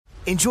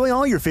Enjoy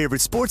all your favorite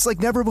sports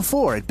like never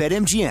before at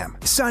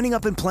BetMGM. Signing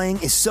up and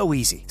playing is so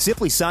easy.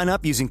 Simply sign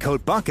up using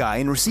code Buckeye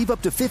and receive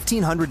up to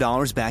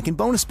 $1,500 back in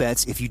bonus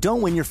bets if you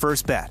don't win your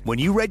first bet. When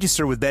you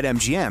register with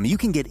BetMGM, you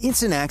can get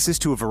instant access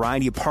to a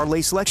variety of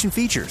parlay selection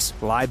features,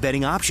 live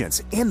betting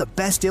options, and the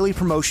best daily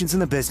promotions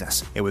in the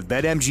business. And with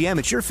BetMGM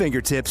at your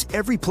fingertips,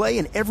 every play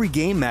and every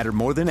game matter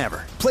more than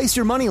ever. Place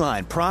your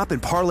moneyline, prop,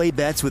 and parlay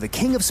bets with the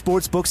king of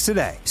sportsbooks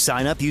today.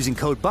 Sign up using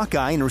code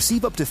Buckeye and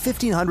receive up to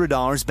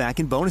 $1,500 back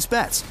in bonus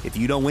bets if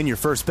you don't win your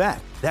first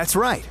bet. That's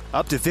right,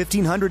 up to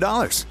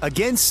 $1,500.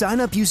 Again, sign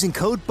up using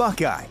code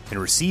Buckeye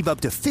and receive up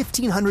to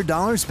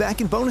 $1,500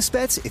 back in bonus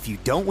bets if you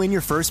don't win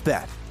your first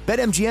bet.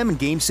 BetMGM and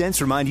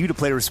GameSense remind you to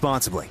play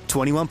responsibly.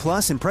 21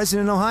 plus and present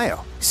in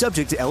Ohio.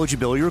 Subject to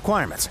eligibility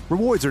requirements.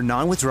 Rewards are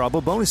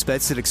non-withdrawable bonus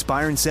bets that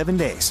expire in 7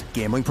 days.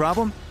 Gambling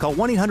problem? Call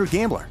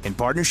 1-800-GAMBLER in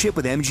partnership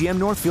with MGM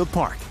Northfield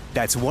Park.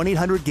 That's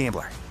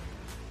 1-800-GAMBLER.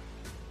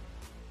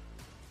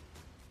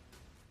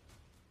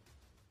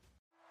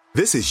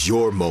 This is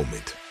your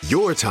moment,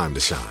 your time to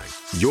shine,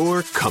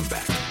 your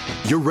comeback.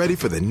 You're ready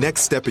for the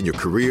next step in your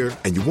career,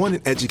 and you want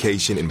an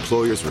education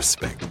employers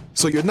respect.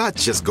 So you're not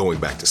just going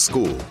back to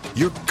school,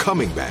 you're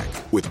coming back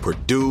with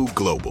Purdue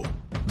Global.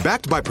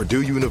 Backed by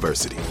Purdue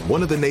University,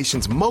 one of the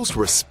nation's most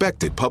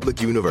respected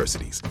public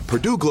universities,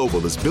 Purdue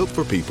Global is built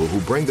for people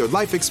who bring their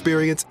life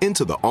experience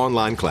into the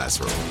online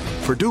classroom.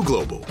 Purdue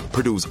Global,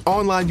 Purdue's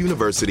online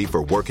university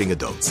for working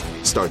adults.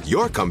 Start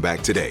your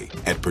comeback today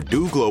at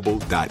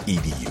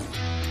purdueglobal.edu.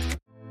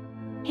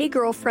 Hey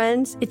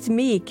girlfriends, it's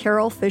me,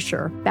 Carol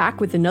Fisher,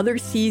 back with another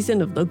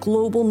season of the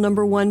global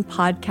 #1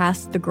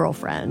 podcast, The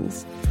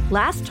Girlfriends.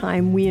 Last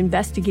time, we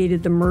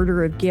investigated the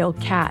murder of Gail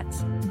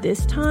Katz.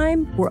 This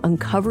time, we're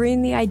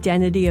uncovering the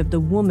identity of the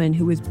woman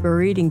who was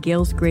buried in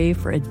Gail's grave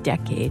for a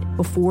decade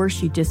before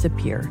she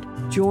disappeared.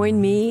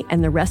 Join me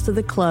and the rest of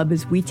the club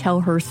as we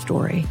tell her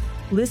story.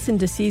 Listen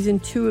to Season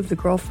 2 of The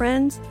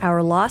Girlfriends,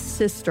 Our Lost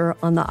Sister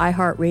on the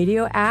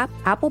iHeartRadio app,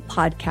 Apple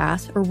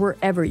Podcasts, or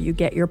wherever you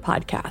get your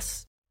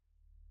podcasts.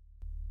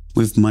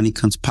 With money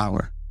comes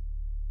power.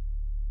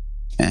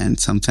 And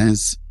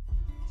sometimes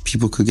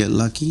people could get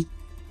lucky.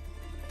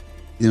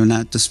 They're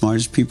not the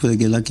smartest people that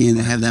get lucky and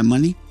they have that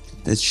money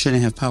that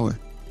shouldn't have power.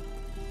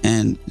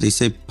 And they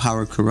say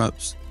power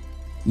corrupts.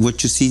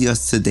 What you see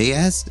us today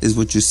as is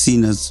what you've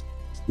seen us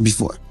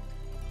before.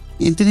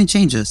 It didn't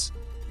change us.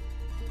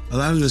 A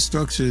lot of the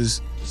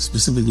structures,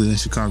 specifically in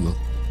Chicago,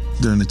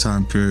 during the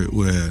time period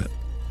where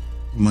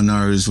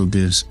minorities were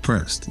being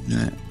suppressed.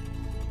 Yeah.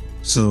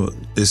 So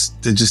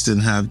they just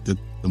didn't have the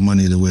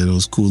money to wear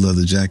those cool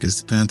leather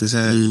jackets the Panthers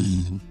had.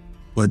 Mm-hmm.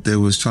 But they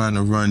was trying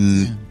to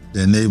run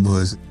their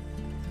neighborhoods.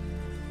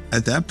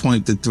 At that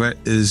point, the threat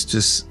is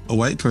just a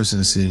white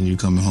person seeing you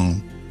coming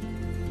home.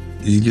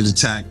 You get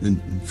attacked and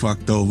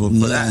fucked over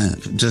for that,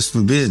 just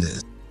for being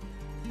there.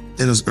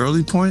 In those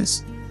early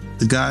points,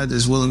 the guy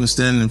that's willing to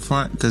stand in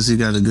front because he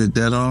got a good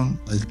dead arm,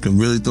 like can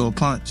really throw a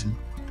punch,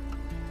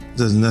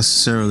 doesn't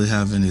necessarily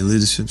have any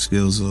leadership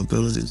skills or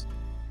abilities.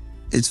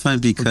 It's funny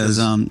because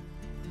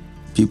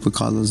people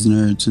call us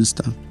nerds and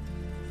stuff.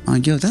 I'm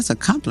like, yo, that's a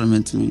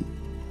compliment to me.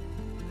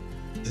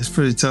 It's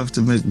pretty tough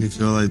to make me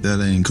feel like that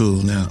ain't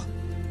cool now.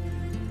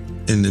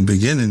 In the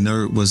beginning,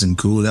 nerd wasn't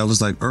cool. That was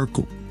like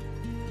Urkel.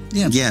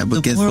 Yeah,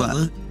 but guess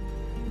what?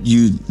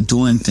 You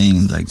doing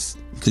things like,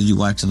 because you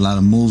watch a lot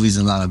of movies,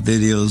 a lot of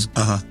videos,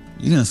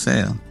 you're going to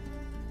fail.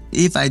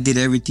 If I did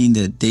everything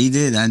that they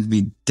did, I'd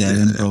be dead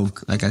and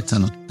broke. Like I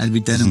tell them, I'd be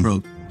dead and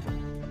broke.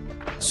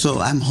 So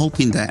I'm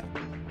hoping that,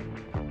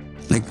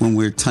 like when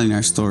we're telling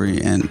our story,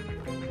 and,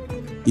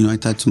 you know, I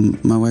talk to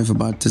my wife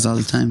about this all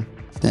the time,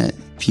 that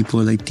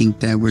people like think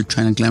that we're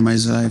trying to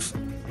glamorize life.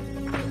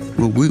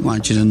 What we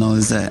want you to know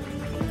is that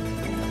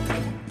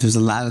there's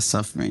a lot of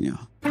suffering,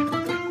 y'all.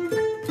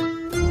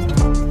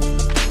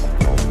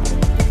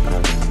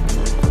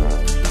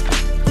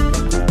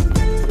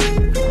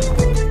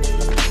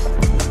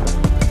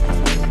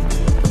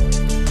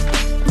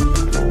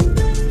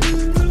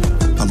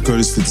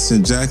 Curtis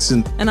Fitzgerald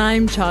Jackson. And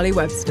I'm Charlie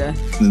Webster.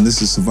 And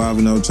this is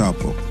Surviving El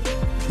Chapo,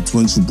 the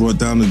twins who brought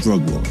down the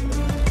drug war.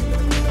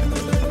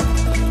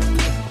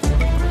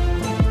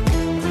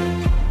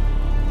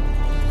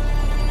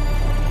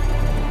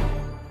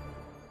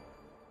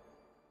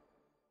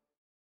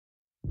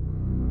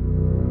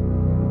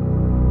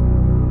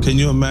 Can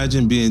you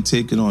imagine being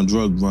taken on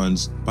drug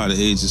runs by the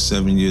age of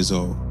 7 years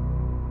old?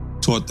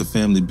 Taught the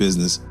family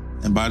business,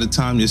 and by the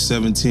time you're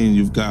 17,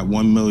 you've got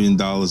 $1 million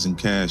in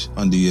cash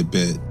under your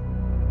bed.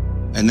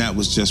 And that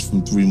was just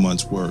from 3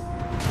 months' work.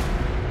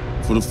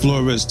 For the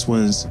Flores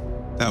twins,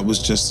 that was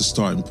just the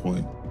starting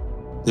point.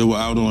 They were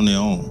out on their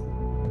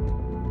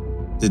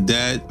own. The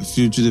dad, a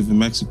fugitive in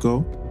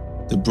Mexico,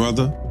 the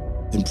brother,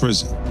 in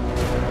prison.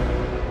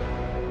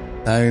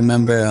 I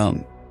remember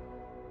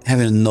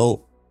having a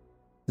note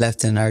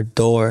left in our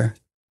door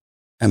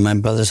at my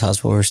brother's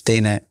house where we were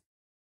staying at.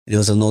 It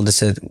was a note that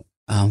said,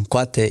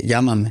 Cuate,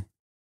 llámame.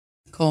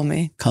 Call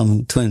me.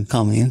 Twin,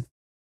 call me.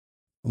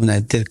 When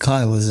I did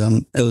call,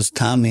 it was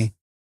Tommy.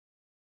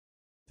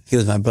 He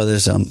was my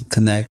brother's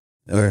connect,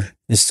 or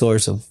his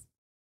source of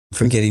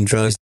for getting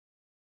drugs.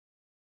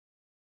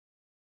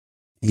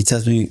 He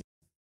tells me,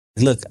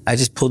 look, I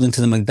just pulled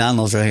into the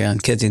McDonald's right here on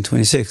Kettering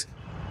 26.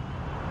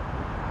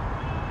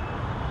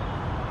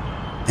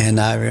 And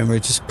I remember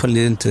just putting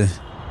it into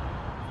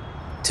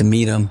to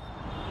meet him,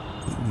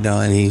 you know,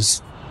 and he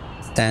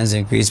stands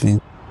there and greets me.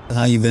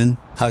 How you been?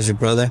 How's your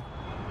brother?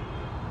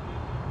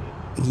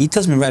 He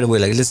tells me right away,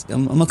 like, listen,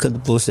 I'm gonna cut the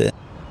bullshit.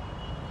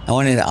 I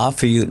wanted to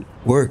offer you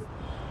work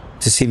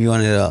to see if you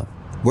wanted to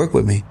work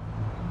with me.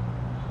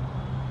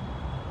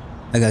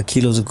 I got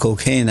kilos of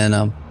cocaine and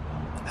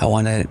I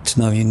wanted to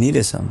know if you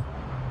needed some.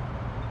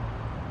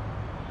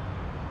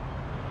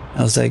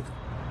 I was like,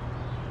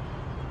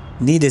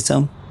 needed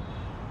some?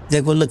 He's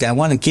like, well, look, I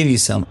want to give you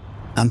some.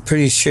 I'm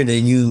pretty sure that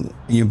you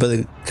and your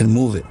brother can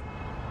move it.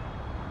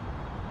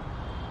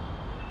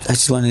 I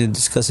just wanted to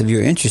discuss if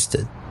you're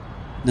interested.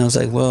 And I was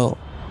like, well,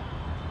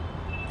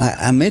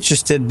 I'm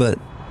interested, but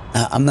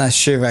I'm not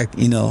sure if I,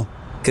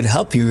 could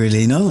help you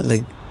really,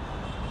 Like,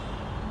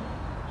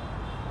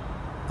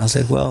 I was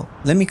like, well,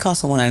 let me call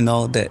someone I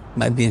know that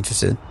might be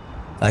interested.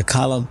 I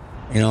call him,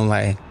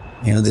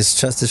 this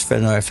trusted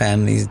friend of our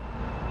family.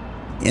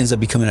 He ends up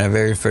becoming our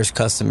very first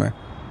customer.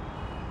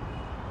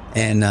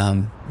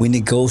 And we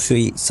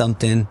negotiate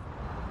something.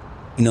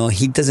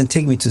 He doesn't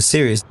take me too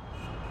serious.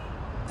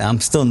 I'm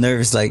still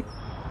nervous, like,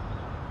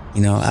 I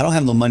don't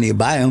have no money to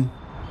buy them.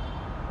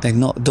 Like,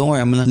 no, don't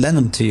worry, I'm going to lend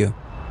them to you.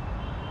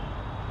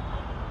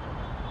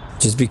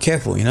 Just be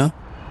careful, He's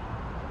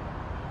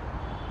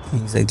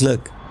like,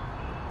 look,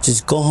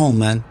 just go home,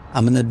 man.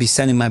 I'm going to be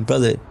sending my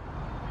brother,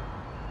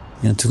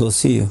 to go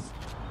see you.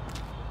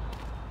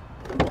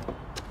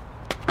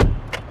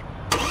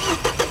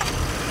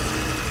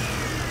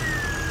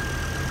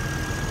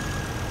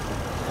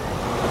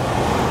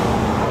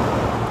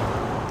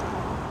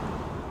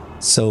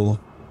 So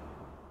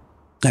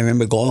I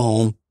remember going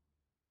home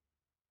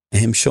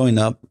and him showing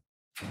up.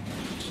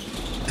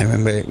 I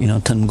remember, telling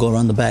him to go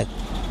around the back.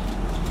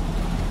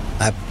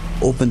 I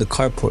opened the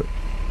carport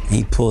and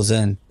he pulls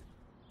in.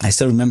 I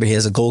still remember he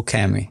has a gold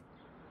Camry.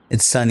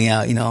 It's sunny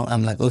out,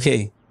 I'm like,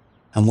 okay.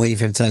 I'm waiting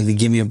for him to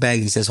give me a bag.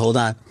 He says, hold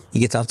on. He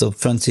gets off the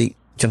front seat,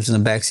 jumps in the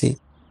back seat.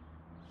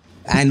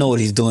 I know what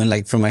he's doing,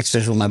 like from my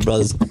experience with my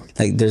brothers.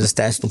 Like there's a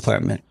stash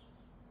department.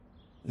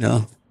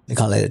 They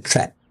call it a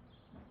trap.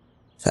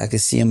 So I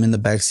could see him in the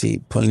back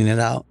seat pulling it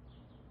out.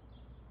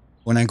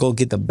 When I go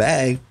get the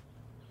bag,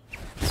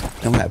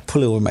 and when I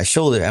pull it over my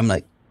shoulder, I'm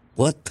like,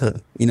 what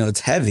the? It's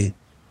heavy.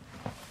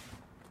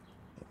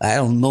 I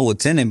don't know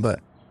what's in it,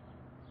 but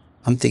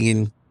I'm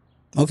thinking,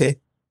 okay.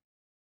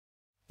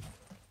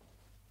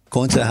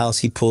 Going to the house,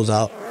 he pulls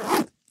out,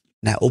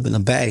 and I open the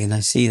bag, and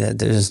I see that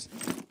there's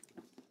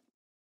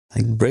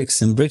like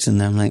bricks and bricks in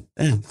there. I'm like,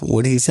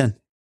 what did he send?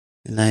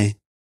 And I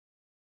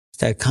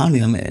start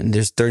counting them, and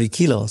there's 30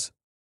 kilos.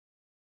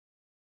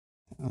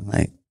 I'm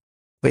like,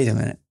 wait a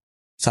minute.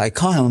 So I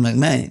call him. I'm like,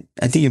 man,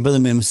 I think your brother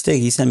made a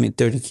mistake. He sent me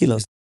 30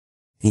 kilos.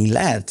 And he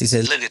laughed. He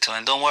said, look,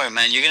 Twin, don't worry,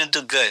 man. You're going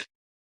to do good.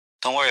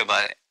 Don't worry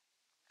about it.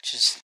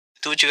 Just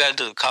do what you got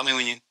to do. Call me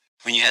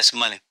when you have some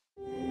money.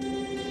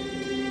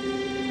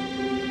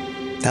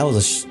 That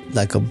was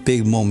like a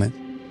big moment.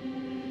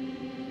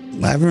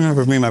 I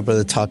remember me and my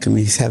brother talking.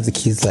 We have the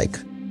keys like,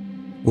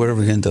 what are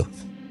we going to do?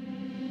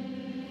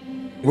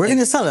 We're going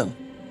to sell him.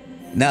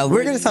 Now,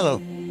 we're going to sell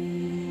him.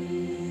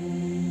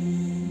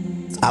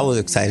 I was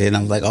excited and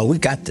I was like, oh, we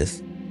got this.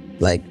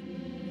 Like,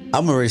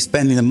 I'm already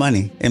spending the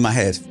money in my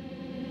head.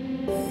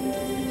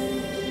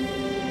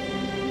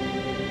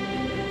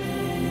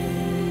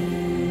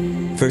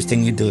 First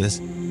thing you do is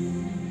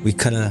we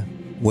cut a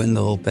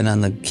window open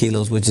on the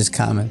kilos, which is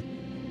common.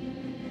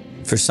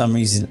 For some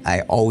reason,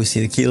 I always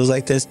see the kilos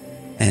like this,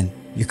 and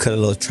you cut a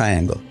little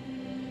triangle.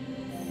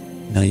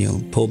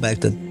 You pull back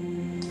the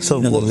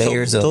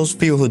layers of... Those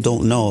people who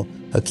don't know,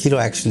 a kilo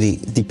actually,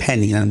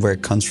 depending on where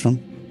it comes from,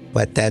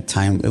 but at that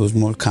time, it was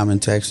more common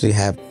to actually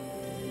have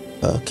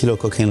a kilo of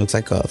cocaine looks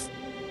like a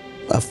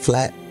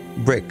flat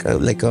brick,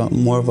 like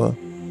more of a...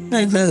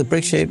 Not even a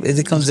brick shape.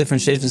 It comes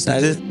different shapes and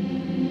sizes.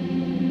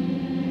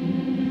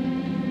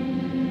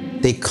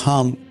 They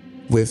come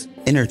with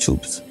inner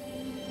tubes.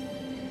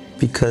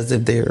 Because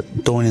if they're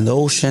thrown in the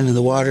ocean, in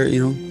the water,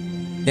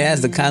 Yeah,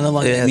 it's the condom.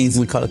 That means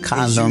we call it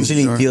condom. It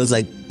usually feels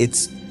like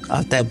it's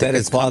that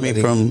better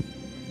quality from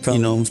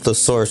the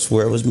source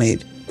where it was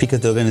made. Because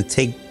they're going to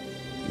take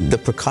the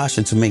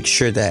precaution to make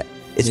sure that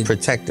it's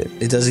protected.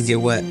 It doesn't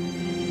get wet.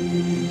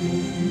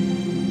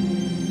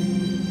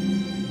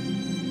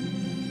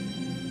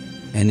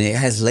 And it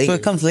has layers. So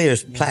it comes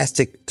layers,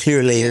 plastic,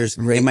 clear layers.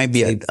 It might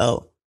be a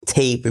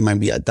tape, it might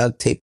be a duct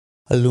tape,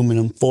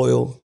 aluminum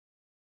foil.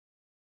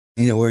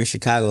 We're in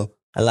Chicago.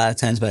 A lot of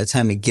times by the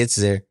time it gets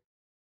there,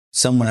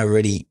 someone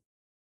already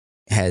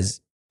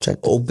has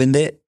opened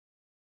it,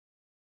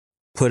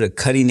 put a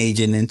cutting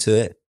agent into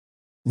it,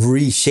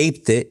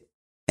 reshaped it,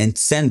 and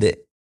send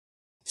it.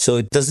 So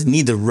it doesn't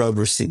need the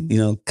rubber,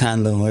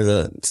 condom or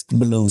the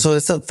balloon. So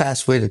it's a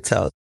fast way to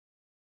tell.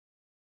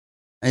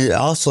 And it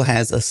also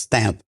has a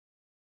stamp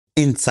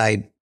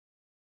inside,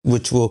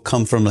 which will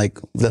come from like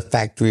the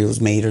factory it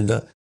was made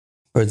or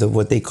or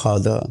what they call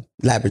the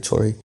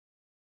laboratory.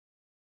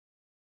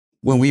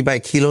 When we buy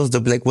kilos,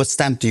 they'll be like, what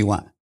stamp do you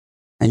want?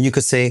 And you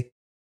could say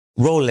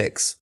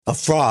Rolex, a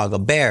frog, a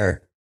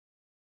bear.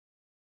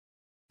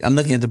 I'm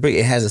looking at the brick.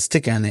 It has a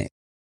sticker on it.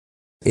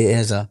 It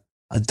has a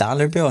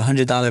 $1 bill,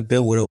 $100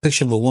 bill with a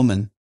picture of a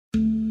woman.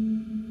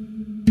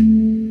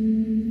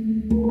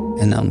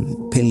 And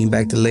I'm peeling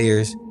back the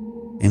layers,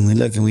 and we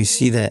look and we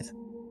see that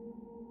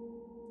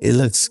it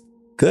looks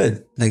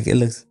good. Like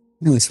it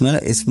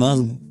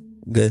smells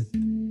good.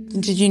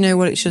 Did you know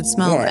what it should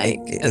smell like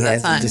it at that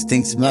has time? a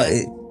distinct smell.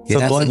 So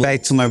going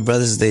back to my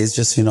brother's days,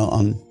 just,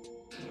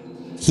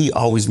 he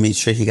always made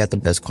sure he got the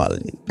best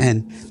quality.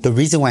 And the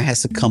reason why it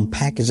has to come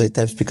packaged like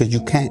that is because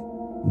you can't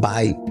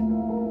buy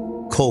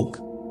Coke.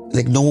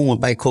 Like, no one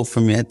would buy Coke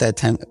from me at that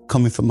time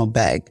coming from a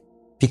bag,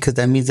 because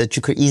that means that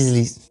you could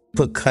easily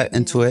put cut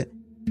into it.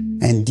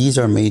 And these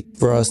are made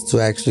for us to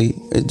actually,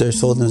 they're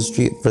sold in the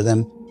street for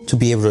them to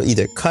be able to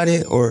either cut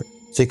it or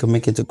so you can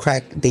make it to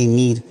crack. They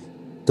need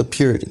the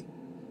purity.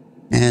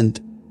 And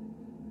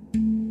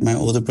my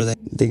older brother,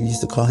 they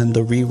used to call him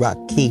the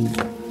Re-Rock King.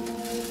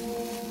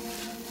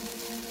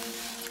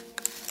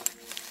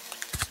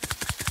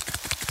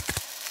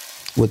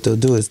 What they'll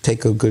do is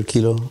take a good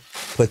kilo,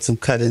 put some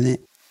cut in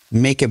it,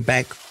 make it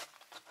back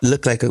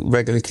look like a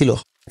regular kilo,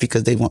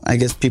 because they want, I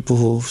guess people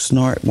who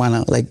snort want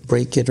to like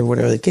break it or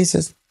whatever the case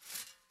is.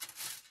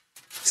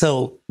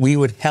 So we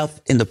would help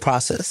in the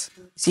process.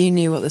 So you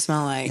knew what they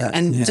smell like. Yeah.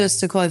 And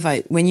just to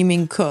qualify, when you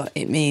mean cut,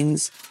 it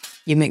means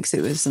you mix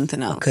it with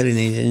something else. Cutting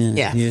agent,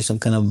 Yeah. use some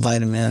kind of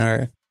vitamin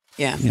or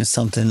Yeah.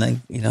 Something like,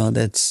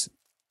 that's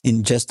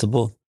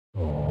ingestible.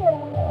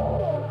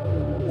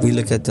 We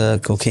look at the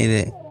cocaine,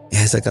 it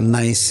has like a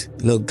nice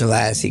little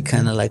glassy,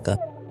 kind of like a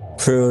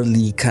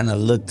pearly kind of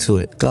look to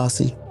it.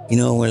 Glossy.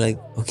 We're like,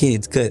 okay,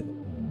 it's good.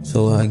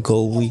 So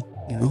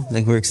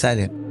we're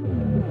excited.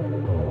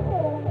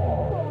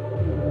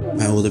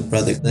 My older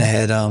brother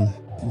had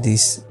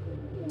these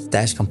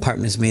stash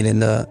compartments made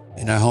in our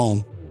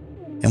home.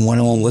 And one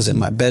of them was in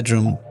my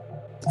bedroom,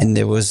 and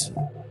it was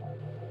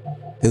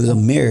a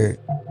mirror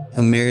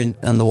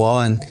on the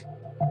wall, and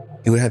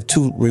it would have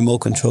two remote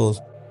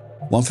controls,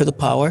 one for the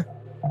power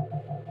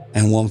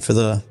and one for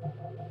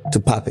to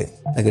pop it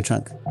like a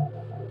trunk.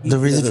 The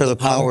reason for the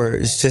power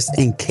is just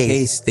in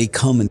case they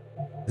come, and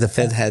the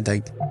Fed had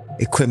like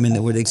equipment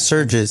where they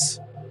surges,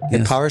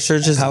 power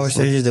surges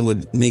that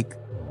would make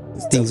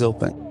things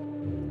open.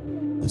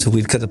 So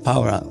we'd cut the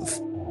power off.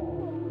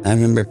 I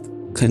remember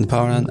cutting the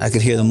power on, I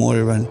could hear the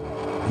motor run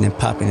and then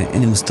popping it,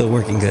 and it was still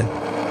working good.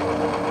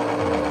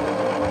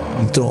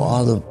 You throw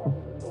all the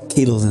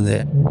kilos in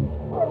there.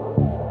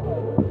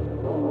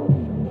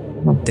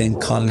 Then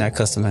calling our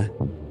customer.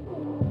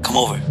 Come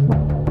over.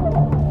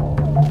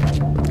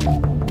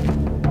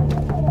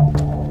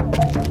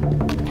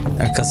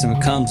 Our customer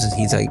comes and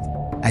he's like,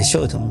 I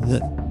showed him,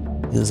 look.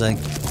 He was like,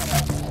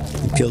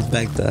 he peels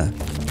back the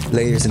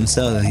layers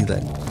himself and he's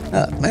like,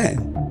 oh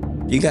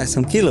man, you got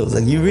some kilos.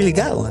 Like, you really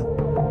got one.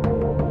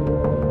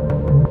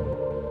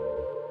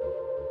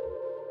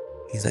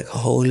 He's like,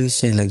 holy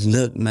shit, like,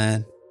 look,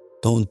 man,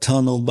 don't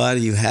tell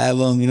nobody you have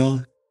them,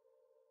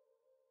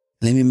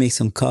 Let me make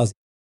some calls.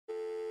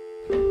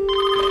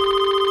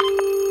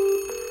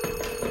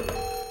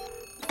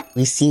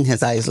 We seen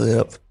his eyes lit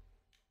up.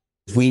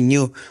 We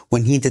knew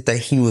when he did that,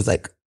 he was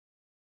like,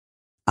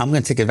 I'm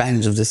going to take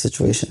advantage of this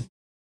situation.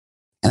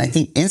 And I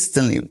think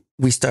instantly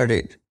we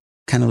started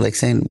kind of like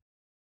saying,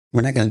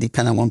 we're not going to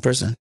depend on one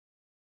person.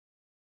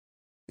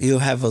 He'll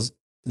have us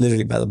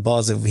literally by the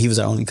balls if he was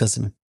our only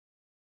customer.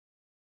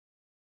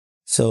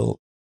 So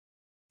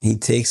he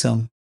takes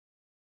them.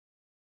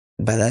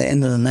 By the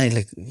end of the night,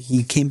 like,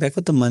 he came back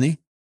with the money.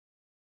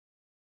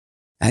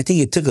 I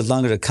think it took us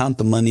longer to count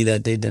the money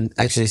that they didn't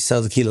actually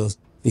sell the kilos.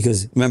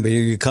 Because remember,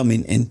 you're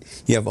coming and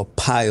you have a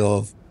pile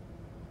of,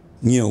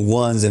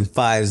 ones and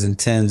fives and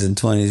tens and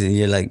 20s. And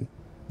you're like,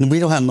 we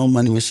don't have no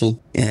money machine.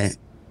 Yeah.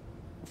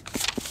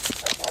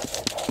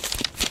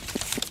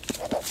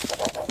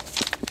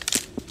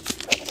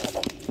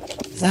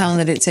 So how long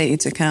did it take you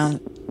to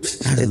count?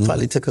 It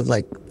probably took us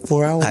like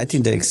 4 hours. I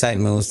think the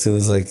excitement was too,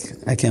 like,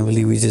 I can't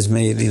believe we just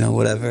made,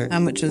 whatever. How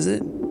much was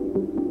it?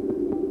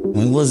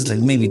 It was like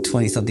maybe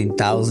 20-something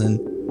thousand,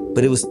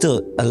 but it was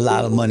still a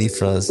lot of money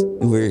for us.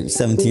 We were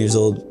 17 years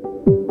old.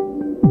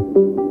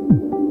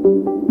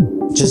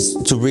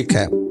 Just to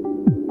recap,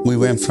 we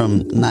went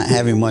from not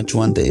having much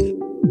one day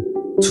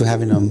to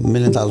having $1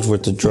 million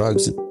worth of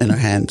drugs in our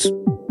hands.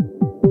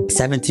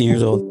 17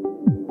 years old,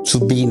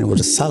 to being able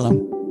to sell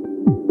them,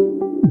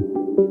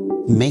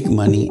 make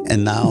money,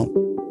 and now,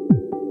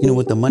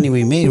 with the money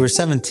we made, we're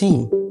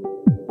 17.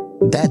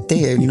 That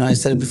day, I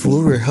said it before,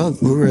 we were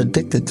hooked, we were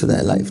addicted to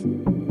that life.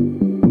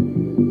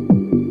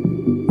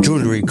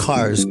 Jewelry,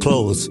 cars,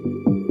 clothes,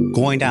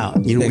 going out.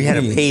 We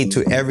had to pay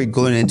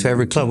going into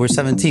every club. We're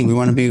 17. We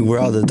want to be where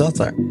all the adults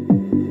are.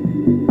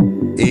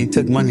 It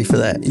took money for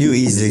that. You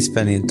easily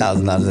spending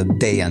 $1,000 a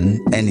day on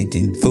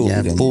anything,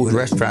 food,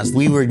 restaurants.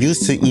 We were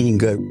used to eating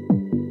good.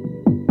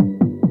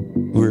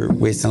 We were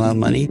wasting a lot of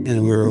money,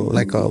 and we were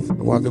like a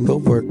walking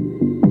billboard.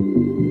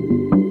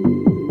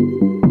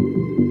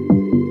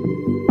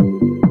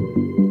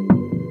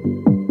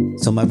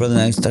 So my brother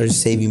and I started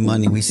saving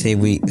money.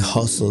 We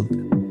hustled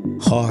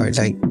hard,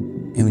 like,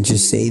 and we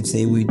just saved.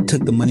 We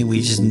took the money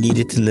we just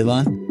needed to live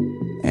on.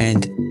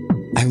 And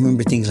I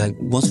remember things like,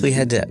 once we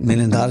had that $1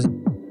 million,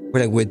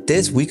 we're like, with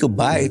this, we could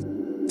buy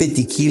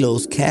 50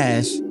 kilos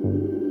cash,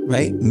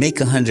 right? Make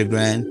 100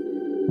 grand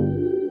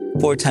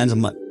 4 times a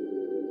month.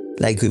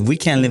 Like, we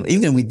can't live,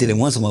 even if we did it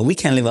once a month, we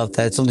can't live off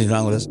that. Something's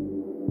wrong with us.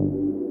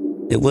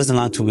 It wasn't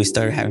long till we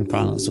started having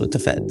problems with the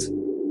feds.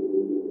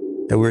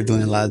 That we were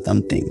doing a lot of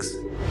dumb things.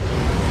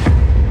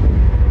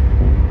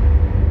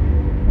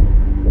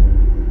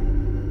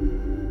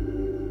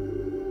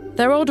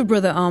 Their older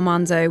brother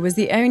Armando was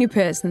the only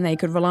person they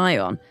could rely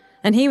on,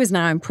 and he was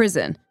now in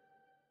prison.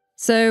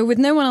 So with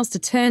no one else to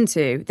turn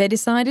to, they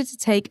decided to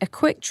take a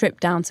quick trip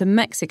down to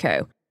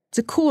Mexico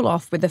to cool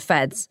off with the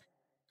feds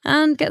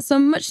and get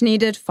some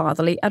much-needed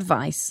fatherly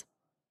advice.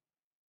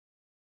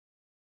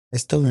 I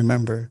still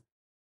remember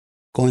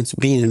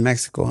being in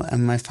Mexico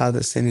and my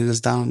father sitting us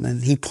down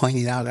and he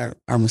pointed out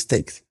our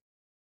mistakes.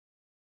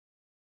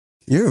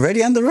 You're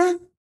already on the run?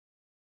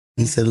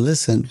 He said,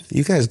 listen,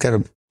 you guys got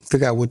to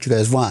figure out what you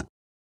guys want.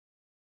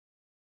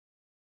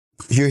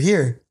 You're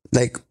here.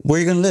 Like, where are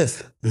you going to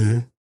live? Mm-hmm.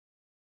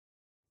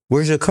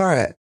 Where's your car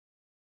at?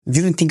 You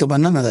didn't think about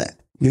none of that.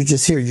 You're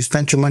just here. You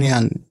spent your money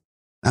on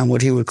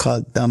what he would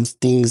call dumb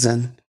things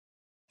and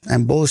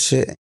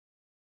bullshit.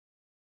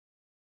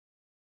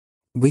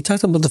 We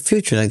talked about the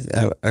future, like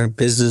our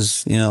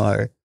business, you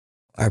know,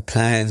 our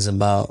plans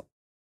about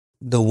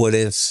the what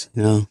ifs,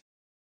 you know,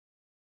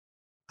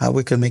 how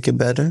we could make it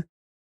better,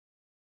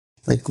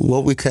 like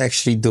what we could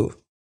actually do.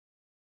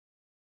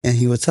 And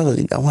he would tell us,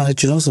 I want to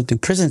let you know something.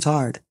 Prison's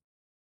hard.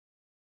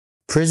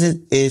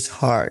 Prison is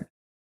hard.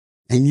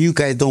 And you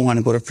guys don't want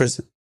to go to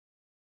prison.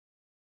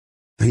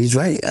 And he's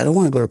right. I don't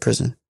want to go to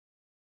prison.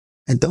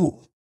 I don't.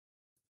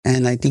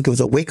 And I think it was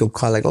a wake-up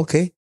call, like,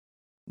 okay,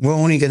 we're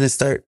only going to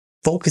start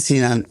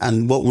focusing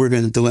on what we're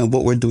going to do and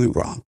what we're doing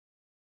wrong.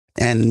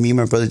 And me and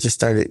my brother just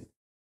started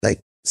like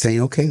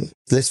saying, okay,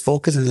 let's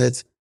focus and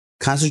let's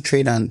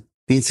concentrate on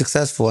being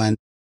successful. And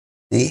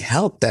it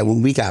helped that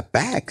when we got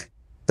back,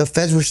 the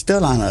feds were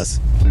still on us.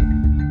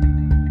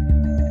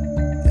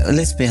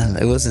 Let's be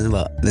honest, it wasn't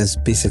about let's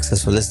be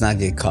successful, let's not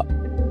get caught.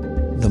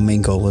 The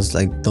main goal was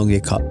like, don't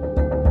get caught.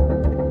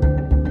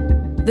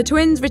 The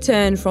twins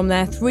returned from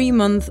their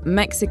 3-month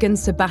Mexican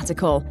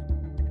sabbatical,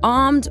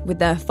 armed with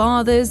their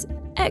father's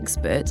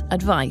expert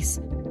advice,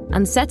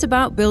 and set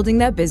about building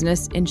their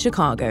business in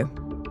Chicago.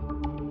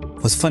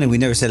 What's funny, we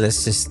never said,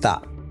 let's just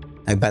stop.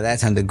 Like, by that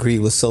time, the greed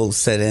was so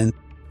set in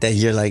that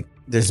you're like,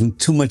 there's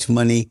too much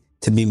money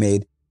to be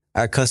made.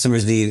 Our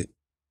customers need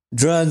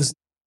drugs.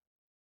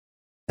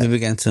 And we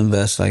began to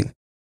invest like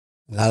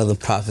a lot of the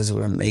profits we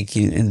were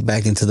making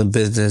back into the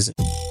business.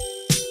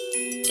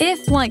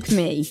 If, like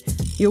me,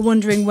 you're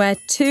wondering where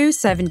 2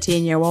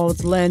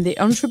 17-year-olds learned the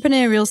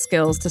entrepreneurial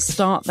skills to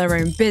start their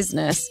own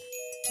business,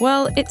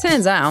 well, it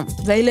turns out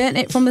they learnt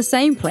it from the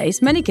same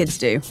place many kids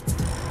do.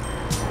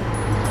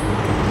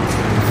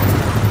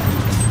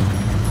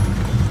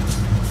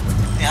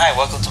 Hey, hi,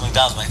 welcome to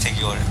McDonald's. May I take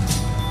your order?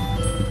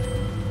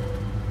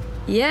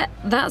 Yeah,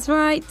 that's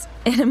right.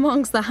 In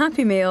amongst the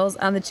Happy Meals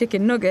and the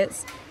chicken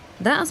nuggets,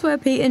 that's where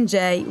Pete and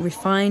Jay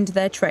refined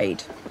their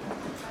trade.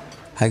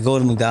 I go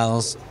to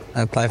McDonald's,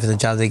 I apply for the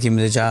job, they give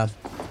me the job.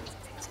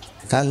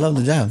 I love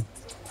the job.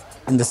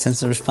 In the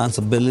sense of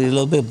responsibility a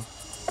little bit.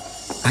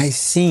 I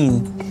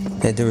seen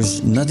that there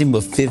was nothing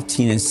but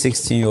 15 and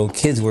 16-year-old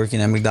kids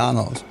working at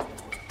McDonald's.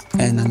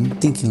 And I'm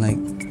thinking like,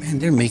 man,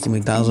 they're making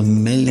McDonald's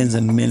millions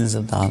and millions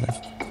of dollars.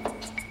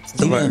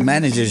 Even the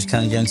manager's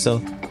kind of young, so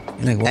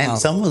you're like, wow. And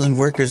some of them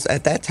workers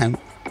at that time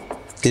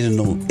didn't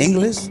know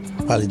English,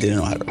 probably didn't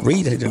know how to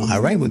read, they didn't know how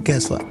to write, but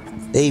guess what?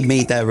 They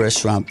made that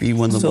restaurant be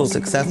one of the most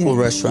successful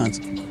restaurants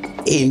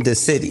in the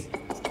city.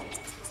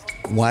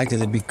 Why? Because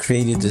they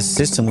created this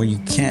system where you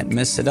can't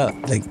mess it up.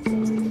 Like,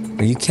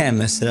 where you can't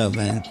mess it up,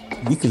 man.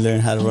 You can learn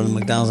how to run a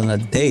McDonald's in a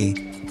day.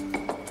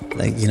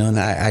 Like, you know, and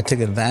I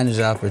took advantage of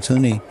the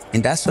opportunity.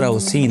 And that's what I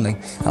was seeing.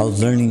 Like, I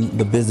was learning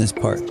the business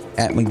part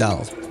at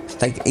McDonald's.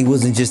 Like, it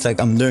wasn't just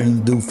like I'm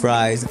learning to do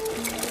fries.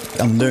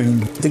 I'm learning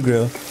the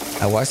grill.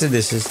 I washed the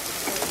dishes.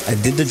 I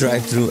did the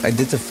drive-thru. I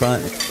did the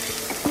front.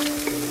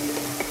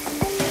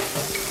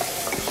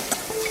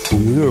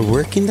 When we were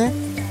working there,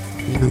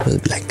 I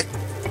was like,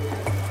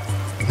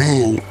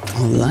 man,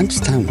 on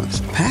lunchtime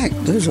was packed.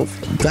 There's a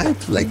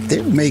drive, like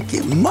they're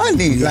making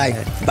money, like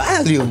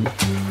value.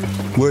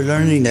 We're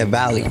learning that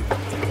value.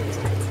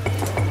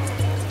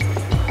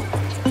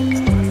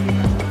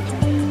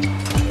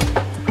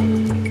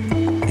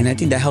 And I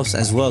think that helps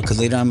as well, because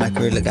later on in my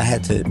career, like I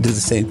had to do the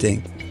same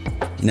thing.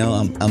 You know,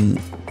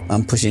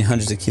 I'm pushing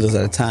hundreds of kilos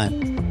at a time.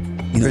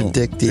 You know,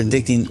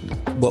 predicting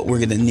what we're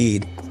gonna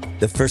need.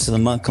 The first of the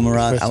month come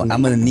around,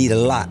 I'm gonna need a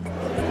lot.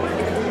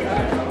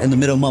 In the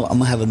middle of the month, I'm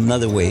gonna have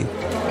another wave.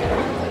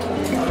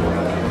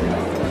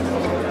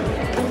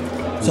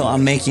 So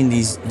I'm making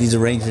these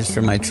arrangements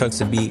for my trucks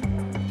to be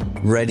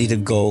ready to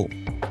go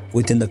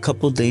within a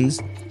couple of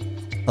days.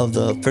 of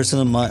the first of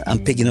the month, I'm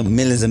picking up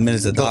millions and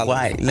millions of dollars.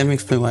 Why? Let me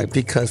explain why.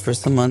 Because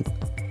first of the month,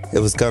 it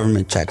was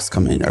government checks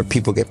coming in, or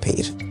people get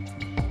paid.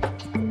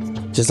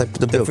 Just like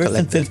the bill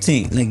collector. First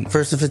and 15.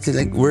 First and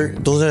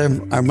 15, those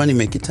are our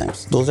money-making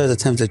times. Those are the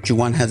times that you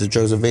want to have the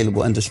drugs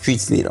available and the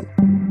streets need them.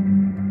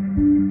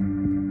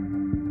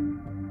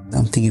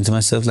 I'm thinking to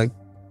myself, like,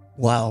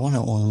 wow, I want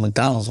to own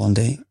McDonald's one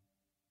day.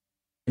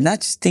 Not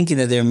just thinking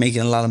that they're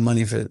making a lot of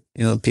money for,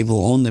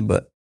 people who own it,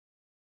 but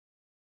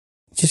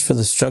just for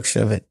the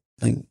structure of it.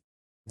 Like,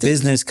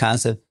 business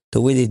concept, the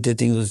way they did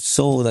things was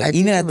so, like,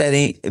 even at that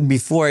age,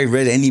 before I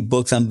read any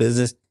books on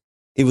business,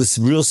 it was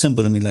real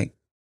simple to me, like,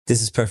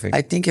 this is perfect.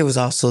 I think it was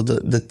also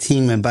the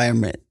team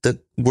environment,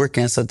 the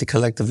working as something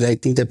collectively. I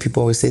think that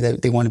people always say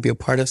that they want to be a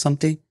part of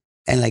something.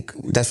 And like,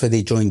 that's why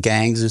they join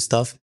gangs and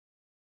stuff.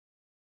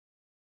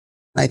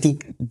 I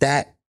think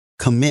that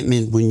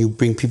commitment, when you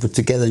bring people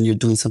together and you're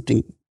doing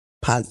something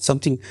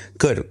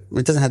good,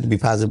 it doesn't have to be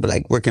positive, but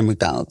like working at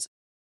McDonald's,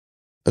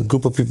 a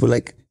group of people,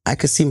 like I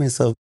could see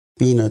myself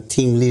being a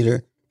team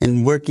leader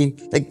and working.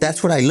 Like,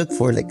 that's what I look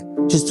for, like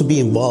just to be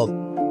involved.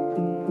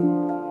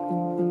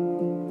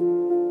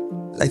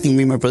 I think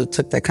me and my brother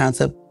took that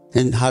concept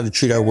and how to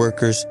treat our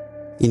workers,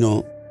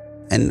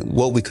 and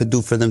what we could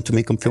do for them to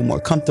make them feel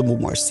more comfortable,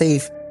 more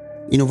safe.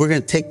 We're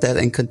going to take that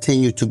and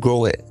continue to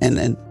grow it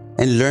and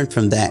learn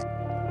from that.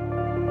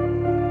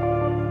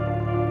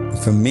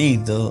 For me,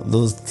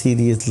 those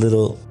tedious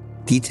little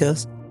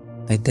details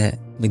like that,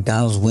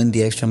 McDonald's went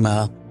the extra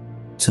mile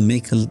to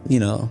make,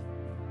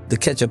 the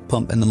ketchup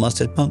pump and the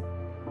mustard pump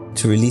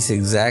to release the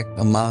exact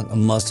amount of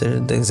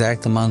mustard, the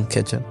exact amount of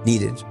ketchup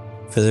needed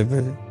for their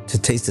burger to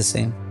taste the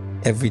same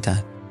every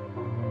time.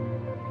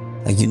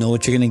 Like, you know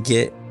what you're going to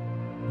get.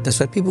 That's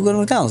why people go to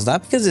McDonald's.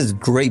 Not because it's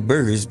great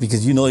burgers,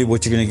 because you know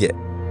what you're going to get.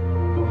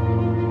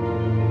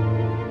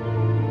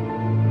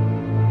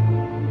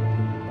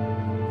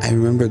 I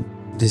remember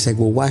they said,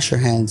 well, wash your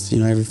hands,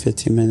 every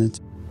 15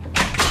 minutes.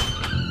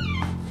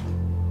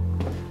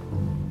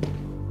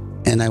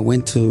 And I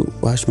went to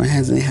wash my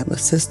hands and they have a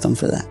system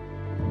for that.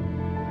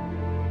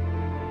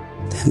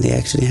 And they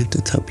actually have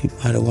to tell people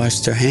how to wash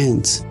their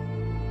hands.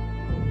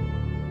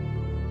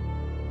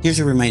 Here's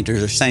a reminder,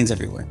 there's signs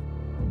everywhere.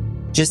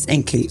 Just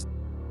in case.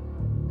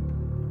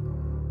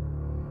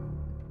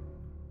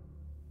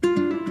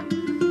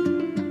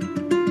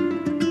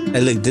 Hey,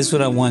 look, this is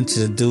what I want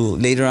you to do.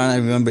 Later on, I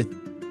remember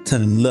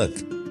telling them, look,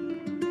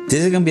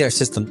 this is going to be our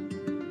system.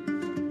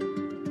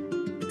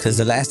 Because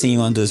the last thing you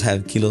want to do is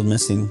have kilos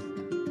missing.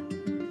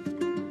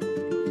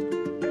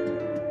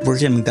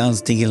 Working at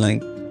McDonald's thinking,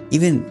 like,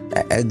 even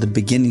at the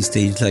beginning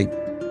stage, like,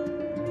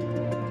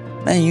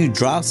 man, you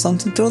drop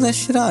something, throw that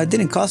shit out. It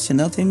didn't cost you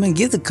nothing, man.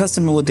 Give the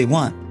customer what they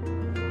want.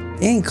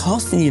 It ain't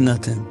costing you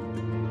nothing.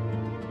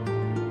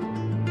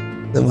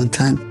 The one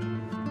time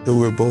that we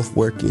were both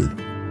working,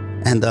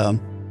 and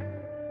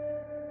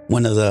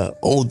one of the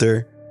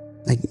older,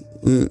 like,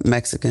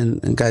 Mexican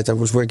guys that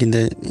was working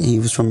there, he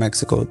was from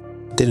Mexico,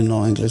 didn't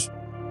know English.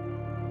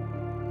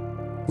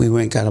 We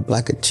went and got a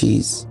block of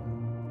cheese,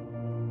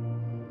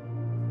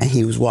 and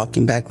he was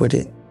walking back with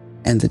it,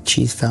 and the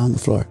cheese fell on the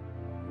floor.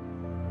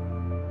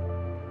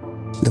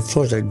 The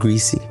floors are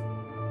greasy.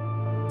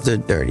 They're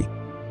dirty.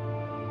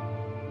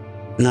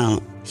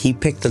 Now, he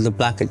picked up the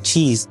block of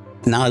cheese.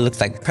 Now it looks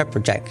like pepper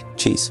jack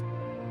cheese.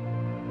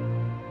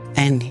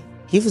 And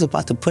he was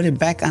about to put it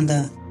back on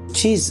the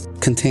cheese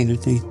container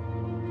thing.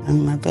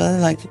 And my brother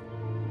like,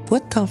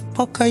 what the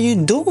fuck are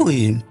you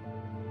doing?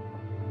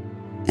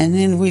 And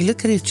then we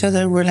look at each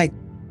other, we're like,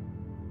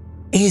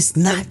 it's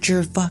not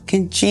your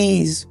fucking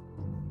cheese.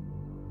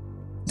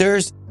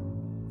 There's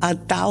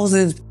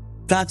 1,000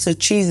 blocks of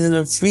cheese in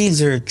the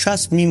freezer.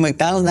 Trust me,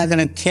 McDonald's not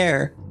gonna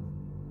care.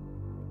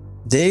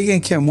 They're gonna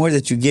care more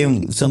that you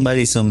give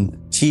somebody some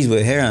cheese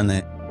with hair on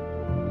it.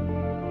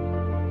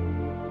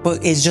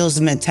 But it's just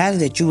the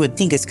mentality that you would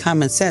think is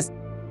common sense.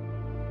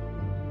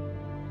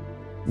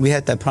 We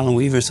had that problem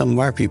with even some of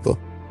our people.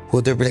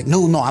 Who they'll be like,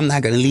 no, I'm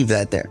not gonna leave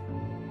that there.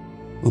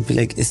 We'll be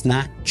like, it's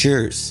not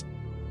yours.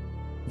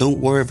 Don't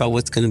worry about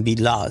what's gonna be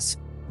lost.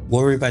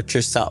 Worry about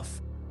yourself.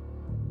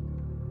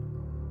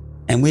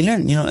 And we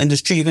learn, in the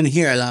street, you're going to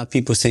hear a lot of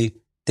people say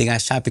they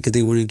got shot because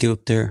they wouldn't give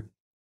up their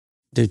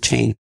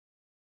chain.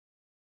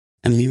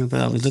 And me and my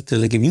brother always looked at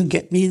it like, if you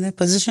get me in that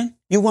position,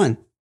 you won.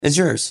 It's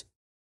yours.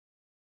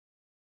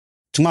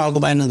 Tomorrow I'll go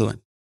buy another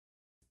one.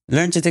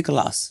 Learn to take a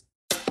loss.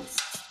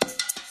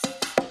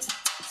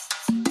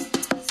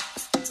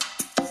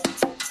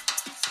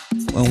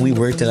 When we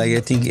worked,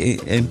 I think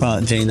it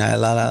brought Jay and I a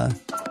lot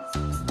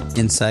of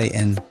insight,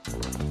 and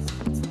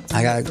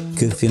I got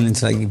good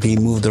feelings to be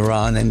moved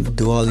around and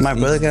do all these My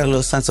brother got a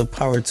little sense of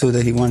power too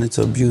that he wanted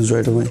to abuse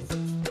right away.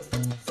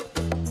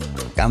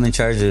 I'm in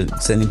charge of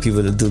sending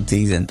people to do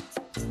things, and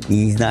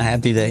he's not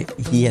happy that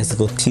he has to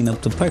go clean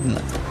up the parking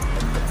lot.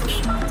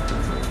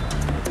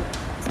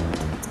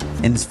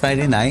 And it's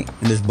Friday night,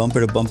 and there's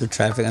bumper-to-bumper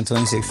traffic on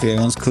 26th Street.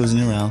 Everyone's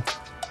cruising around.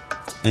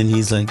 And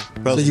he's like,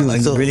 bro, you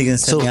really gonna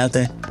send me out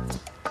there?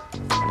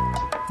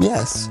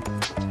 Yes.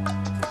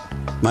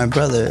 My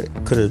brother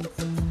could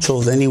have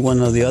chose any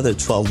one of the other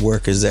 12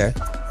 workers there.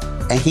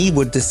 And he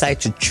would decide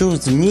to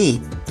choose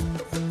me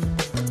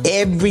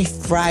every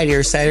Friday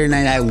or Saturday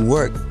night I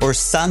work, or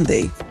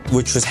Sunday,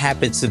 which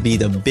happens to be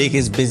the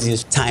biggest,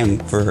 busiest time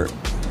for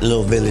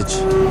Little Village.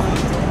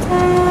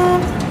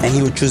 And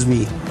he would choose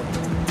me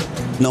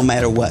no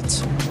matter what.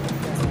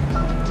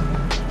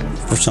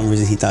 For some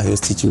reason, he thought he was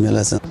teaching me a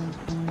lesson.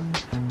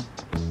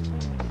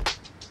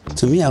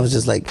 To me, I was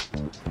just like,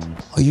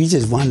 oh, you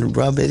just want to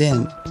rub it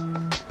in.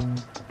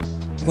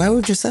 Why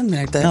would you send me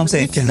like that? You know what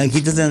I'm saying? Like, he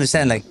doesn't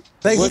understand. Like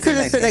he could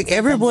have said, like,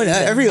 everyone,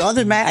 every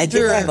other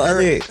manager or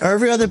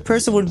every other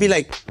person would be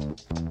like,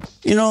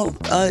 you know,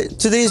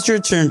 today's your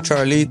turn,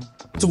 Charlie.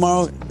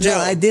 Tomorrow, no,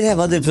 I did have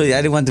other employees.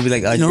 I didn't want to be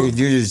like, you're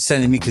just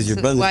sending me because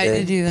your brother. Why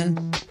did you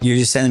then? You're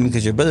just sending me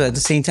because your brother. At the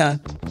same time,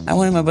 I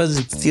wanted my brother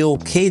to feel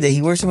okay that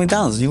he works at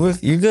McDonald's.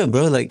 You're good,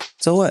 bro. Like,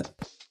 so what?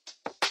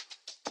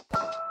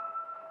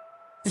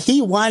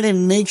 He wanted to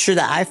make sure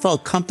that I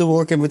felt comfortable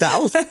working with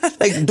McDonald's.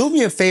 Like, do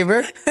me a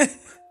favor.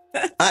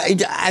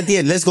 At the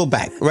end, let's go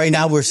back. Right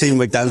now, we're seeing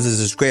McDonald's as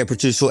this great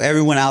opportunity. So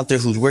everyone out there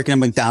who's working at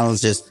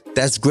McDonald's,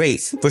 that's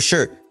great, for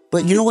sure.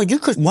 But you know what? You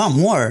could want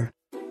more.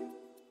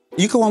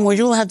 You could want more.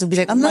 You don't have to be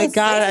like, oh my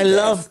God, I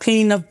love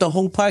cleaning up the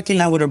whole parking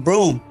lot with a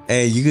broom.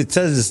 Hey, you could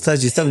touch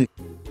yourself.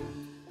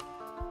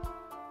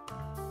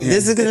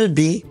 This is going to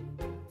be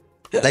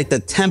like the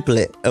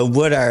template of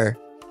what our...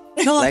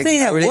 No, I'm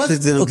saying that.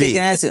 Okay,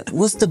 can I ask you,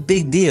 what's the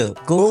big deal?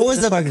 What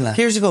was the parking lot?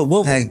 Here's you go.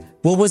 What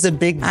was the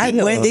big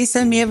deal? They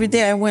send me every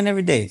day. I went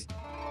every day.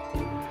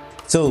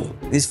 So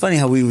it's funny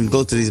how we would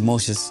go through these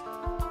motions.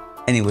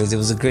 Anyways, it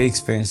was a great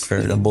experience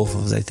for the both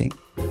of us, I think.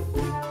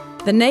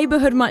 The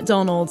neighborhood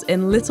McDonald's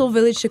in Little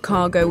Village,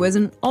 Chicago was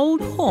an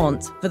old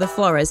haunt for the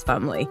Flores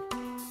family.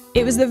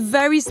 It was the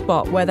very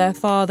spot where their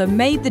father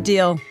made the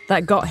deal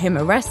that got him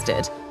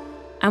arrested,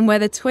 and where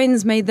the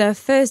twins made their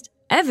first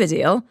ever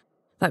deal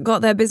that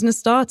got their business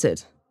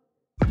started.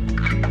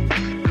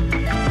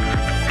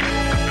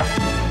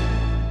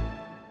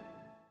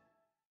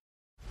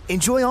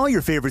 Enjoy all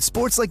your favorite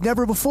sports like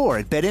never before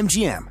at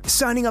BetMGM.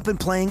 Signing up and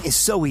playing is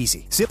so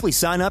easy. Simply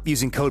sign up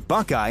using code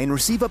Buckeye and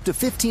receive up to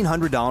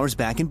 $1,500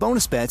 back in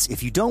bonus bets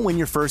if you don't win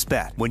your first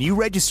bet. When you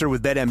register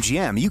with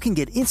BetMGM, you can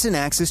get instant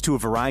access to a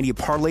variety of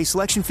parlay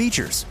selection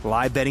features,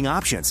 live betting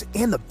options,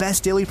 and the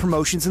best daily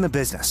promotions in the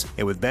business.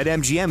 And with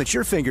BetMGM at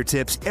your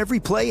fingertips, every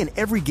play and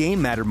every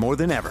game matter more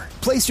than ever.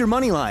 Place your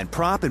moneyline,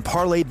 prop, and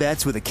parlay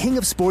bets with the king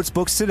of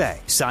sportsbooks today.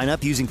 Sign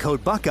up using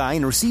code Buckeye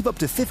and receive up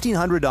to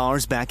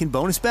 $1,500 back in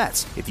bonus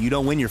bets if you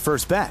don't win your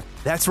first bet.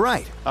 That's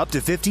right, up to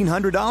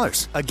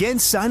 $1,500. Again,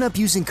 sign up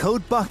using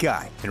code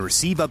Buckeye and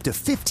receive up to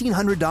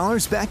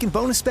 $1,500 back in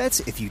bonus bets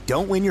if you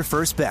don't win your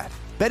first bet.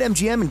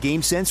 BetMGM and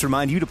GameSense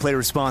remind you to play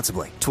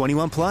responsibly.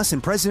 21 plus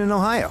and present in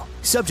Ohio.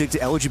 Subject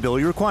to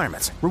eligibility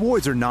requirements.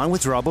 Rewards are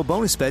non-withdrawable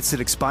bonus bets that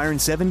expire in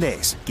 7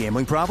 days.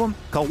 Gambling problem?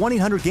 Call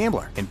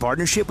 1-800-GAMBLER in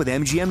partnership with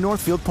MGM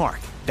Northfield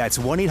Park. That's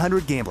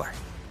 1-800-GAMBLER.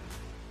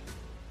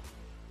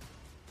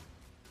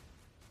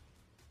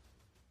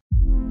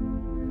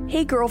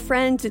 Hey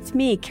girlfriends, it's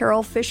me,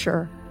 Carol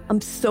Fisher. I'm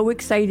so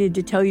excited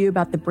to tell you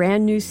about the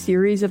brand new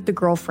series of The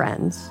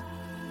Girlfriends.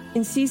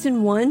 In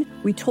season 1,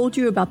 we told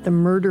you about the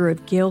murder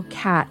of Gail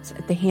Katz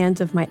at the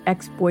hands of my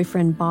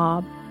ex-boyfriend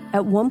Bob.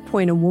 At one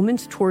point, a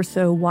woman's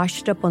torso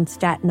washed up on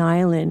Staten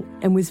Island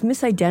and was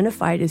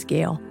misidentified as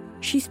Gail.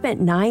 She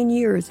spent 9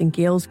 years in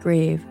Gail's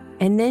grave,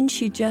 and then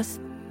she just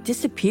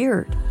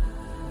disappeared.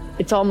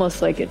 It's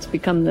almost like it's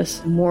become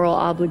this moral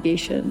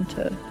obligation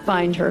to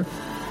find her.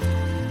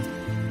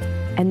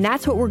 And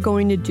that's what we're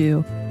going to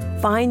do.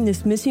 Find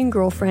this missing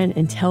girlfriend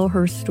and tell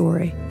her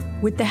story.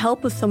 With the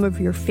help of some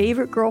of your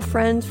favorite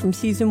girlfriends from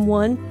season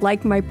 1,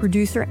 like my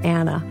producer,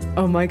 Anna.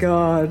 Oh my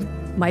God.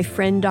 My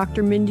friend,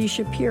 Dr. Mindy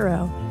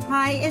Shapiro.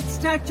 Hi, it's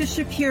Dr.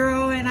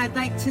 Shapiro, and I'd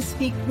like to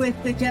speak with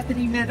the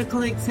deputy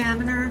medical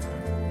examiner.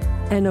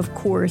 And of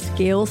course,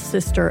 Gail's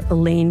sister,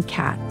 Elaine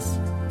Katz.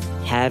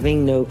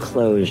 Having no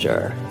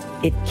closure,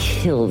 it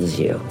kills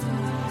you.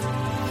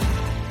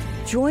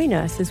 Join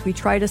us as we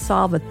try to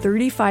solve a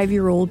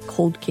 35-year-old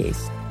cold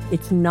case.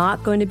 It's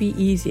not going to be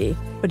easy,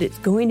 but it's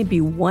going to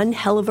be one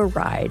hell of a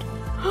ride.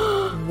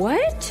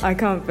 What? I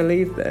can't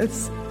believe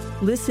this.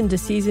 Listen to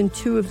season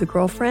 2 of The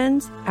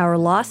Girlfriends, Our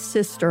Lost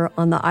Sister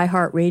on the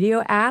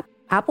iHeartRadio app,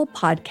 Apple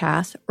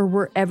Podcasts, or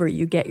wherever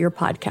you get your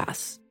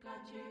podcasts.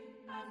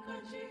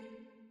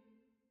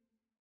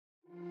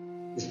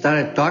 We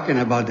started talking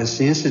about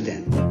this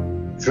incident.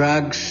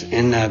 Drugs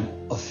and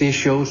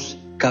officials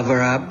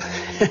cover up.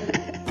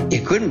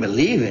 You couldn't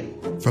believe it.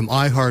 From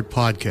iHeart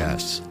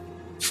Podcasts.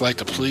 It's like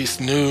the police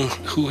knew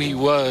who he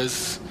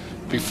was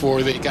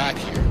before they got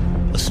here.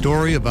 A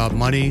story about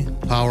money,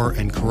 power,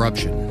 and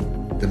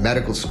corruption. The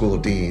medical school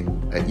dean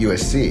at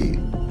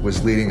USC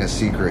was leading a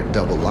secret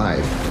double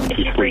life. Is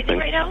she breathing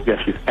right now?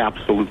 Yes, she's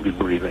absolutely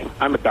breathing.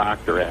 I'm a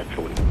doctor,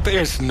 actually.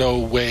 There's no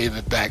way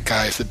that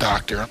guy's a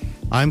doctor.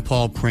 I'm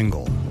Paul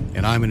Pringle,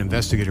 and I'm an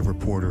investigative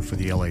reporter for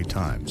the LA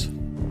Times.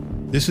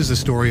 This is the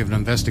story of an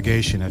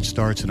investigation that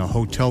starts in a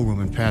hotel room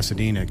in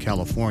Pasadena,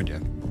 California,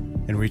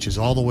 and reaches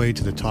all the way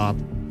to the top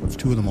of of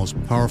two of the most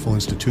powerful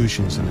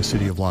institutions in the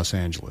city of Los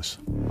Angeles.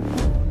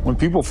 When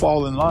people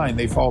fall in line,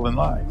 they fall in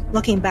line.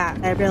 Looking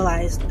back, I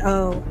realized,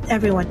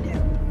 everyone knew.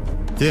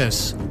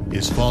 This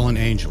is Fallen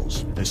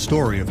Angels, a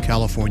story of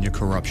California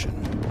corruption.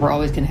 We're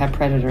always going to have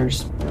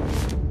predators.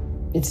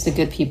 It's the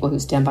good people who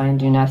stand by and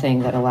do nothing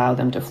that allow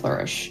them to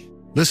flourish.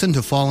 Listen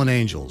to Fallen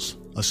Angels,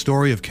 a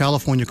story of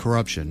California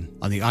corruption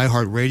on the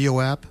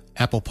iHeartRadio app,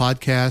 Apple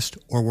Podcast,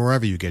 or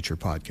wherever you get your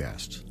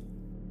podcasts.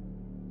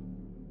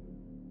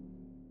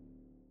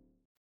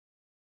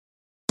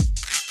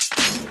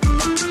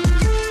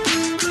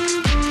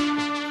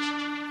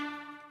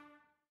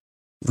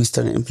 We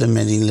started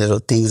implementing little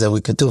things that we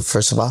could do.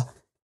 First of all,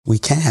 we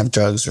can't have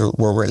drugs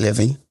where we're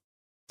living,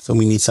 so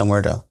we need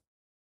somewhere to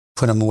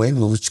put them away,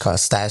 which called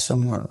stash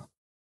them.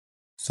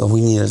 So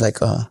we needed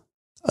like a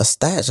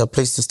stash, a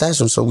place to stash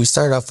them. So we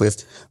started off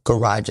with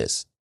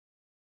garages,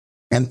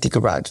 empty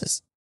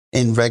garages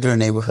in regular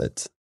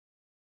neighborhoods.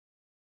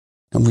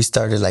 And we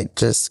started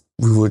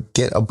we would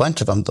get a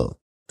bunch of them though,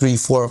 3,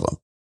 4 of them.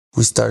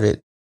 We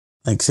started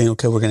saying,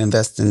 okay, we're going to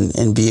invest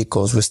in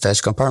vehicles with stash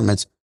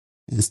compartments.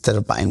 Instead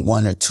of buying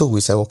 1 or 2,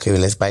 we said, okay,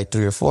 let's buy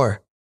 3 or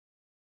 4.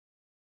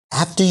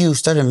 After you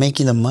started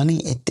making the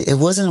money, it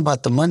wasn't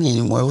about the money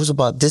anymore. It was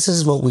about, this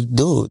is what we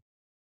do.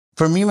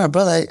 For me and my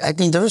brother, I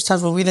think there was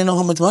times where we didn't know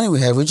how much money we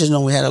had. We just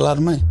know we had a lot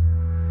of money.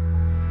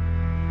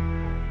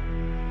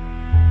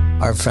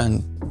 Our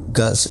friend,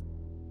 Gus,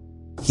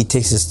 he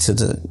takes us to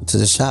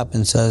the shop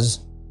and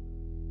says,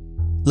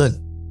 look,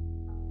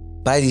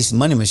 buy these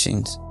money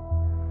machines.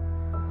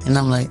 And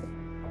I'm like,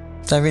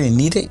 do I really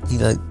need it?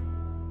 He's like,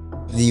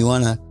 do you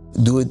want to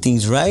do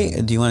things right,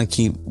 or do you want to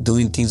keep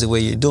doing things the way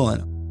you're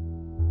doing?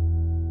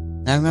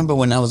 I remember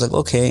when I was like,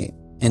 okay,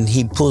 and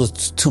he pulled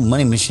 2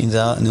 money machines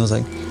out, and it was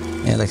like,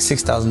 yeah, like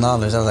 $6,000. I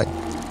was like,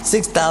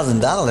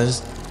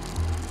 $6,000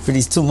 for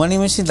these 2 money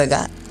machines? Like,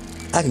 I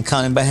could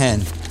count it by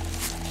hand.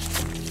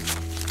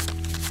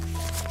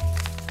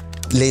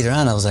 Later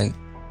on, I was like,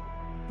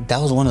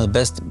 that was one of the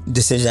best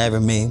decisions I ever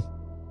made.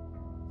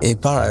 It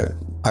brought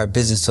our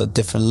business to a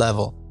different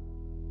level,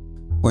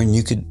 when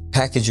you could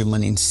package your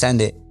money and send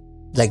it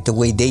like the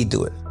way they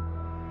do it.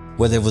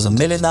 Whether it was $1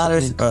 million or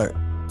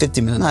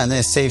 $50 million, and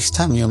it saves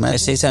time, you know, man. It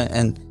saves time.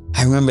 And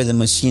I remember the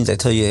machines, I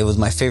tell you, it was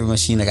my favorite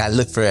machine. Like, I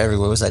looked for it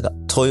everywhere. It was like a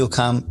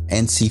Toyocom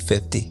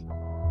NC50.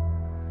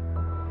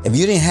 If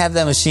you didn't have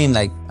that machine,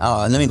 like,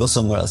 oh, let me go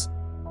somewhere else.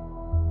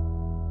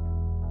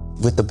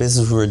 With the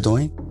business we were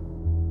doing,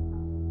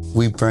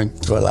 we burned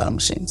through a lot of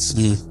machines.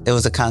 It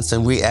was a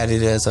constant. We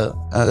added it as a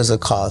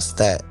cost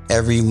that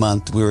every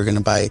month we were going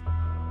to buy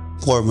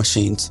 4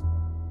 machines.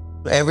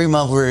 Every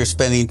month we were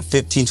spending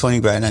 15,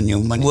 20 grand on new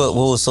money. What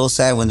was so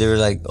sad when they were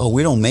like, oh,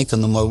 we don't make them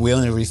no more. We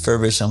only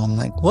refurbish them. I'm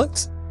like,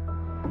 what?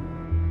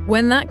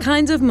 When that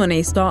kind of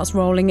money starts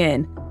rolling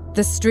in,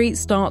 the streets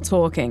start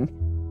talking.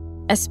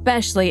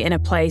 Especially in a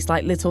place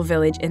like Little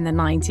Village in the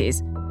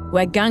 90s,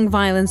 where gang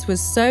violence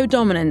was so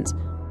dominant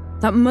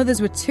that mothers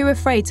were too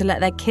afraid to let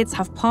their kids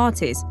have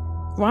parties,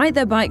 ride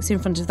their bikes in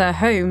front of their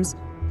homes,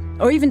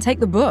 or even take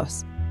the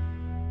bus.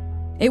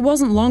 It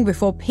wasn't long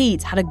before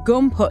Pete had a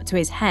gun put to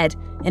his head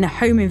in a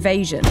home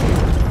invasion.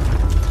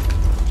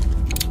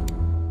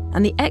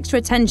 And the extra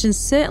attention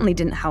certainly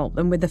didn't help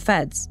them with the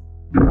feds.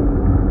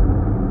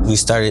 We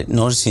started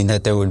noticing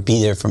that they would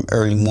be there from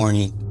early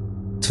morning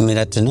to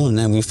mid-afternoon,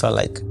 and we felt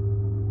like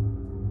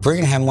we're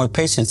going to have more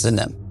patience than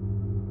them.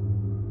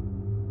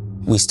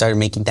 We started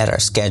making that our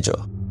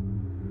schedule.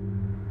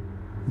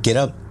 Get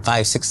up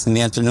 5, 6 in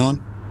the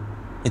afternoon,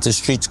 hit the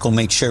streets, go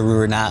make sure we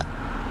were not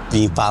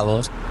being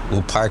followed.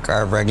 We'll park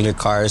our regular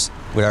cars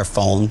with our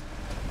phone,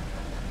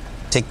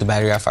 take the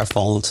battery off our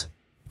phones,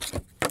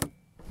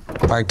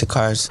 park the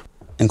cars,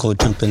 and go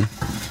jump in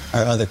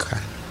our other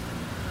car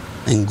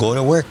and go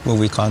to work, what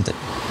we called it.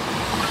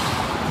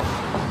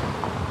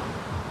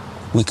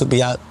 We could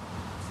be out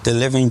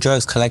delivering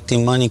drugs,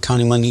 collecting money,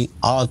 counting money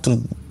all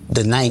through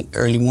the night,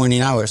 early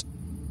morning hours.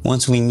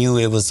 Once we knew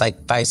it was like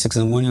 5, 6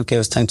 in the morning, okay, it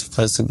was time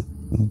for us to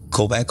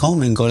go back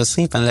home and go to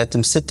sleep and let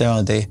them sit there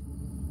all day.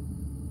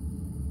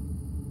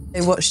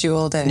 They watched you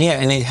all day?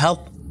 Yeah, and it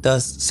helped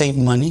us save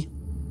money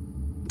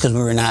because we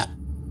were not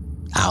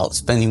out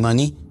spending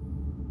money.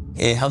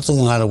 It helps us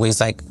in a lot of ways.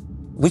 Like,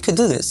 we could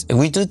do this. If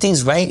we do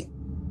things right,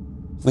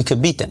 we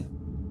could beat them.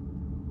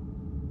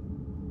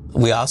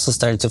 We also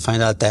started to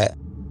find out that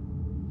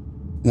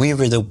we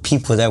were the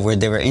people that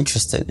they were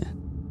interested in.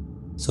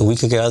 So we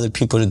could get other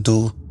people to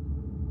do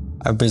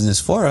our business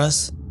for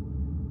us,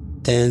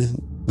 then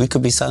we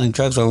could be selling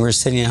drugs while we're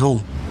sitting at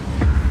home.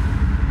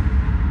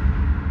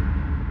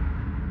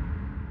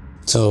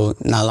 So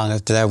not long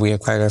after that, we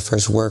acquired our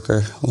first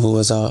worker who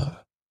was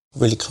a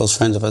really close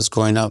friend of us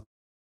growing up.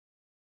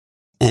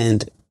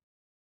 And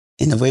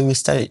in a way, we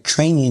started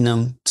training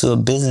them to a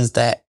business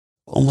that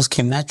almost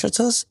came natural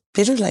to us.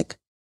 Peter, like,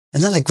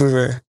 it's not like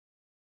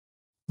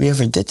we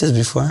ever did this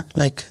before.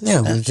 Like,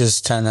 yeah, we're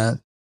just trying to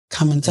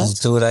common sense.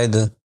 Do what I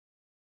do.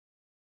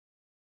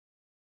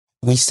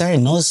 We started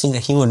noticing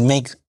that he would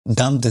make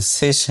dumb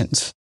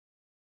decisions.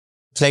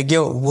 It's like,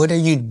 yo, what are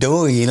you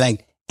doing?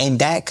 Like, And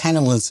that kind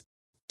of was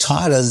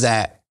taught us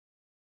that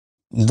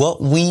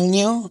what we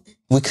knew,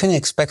 we couldn't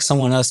expect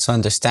someone else to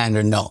understand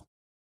or know.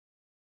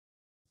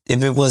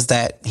 If it was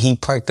that he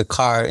parked the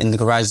car in the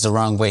garage the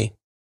wrong way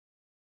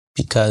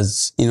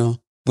because, you know,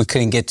 we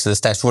couldn't get to the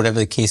stash, whatever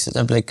the case is,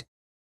 I'd be like,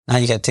 now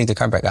you got to take the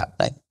car back out.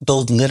 Like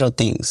those little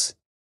things,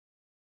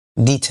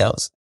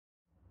 details.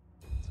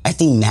 I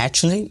think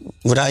naturally,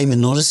 without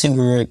even noticing,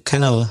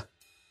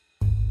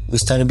 we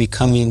started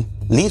becoming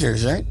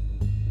leaders, right?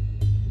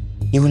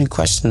 He wouldn't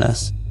question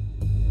us.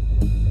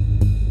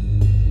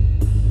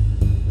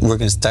 We're going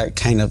to start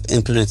kind of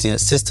implementing a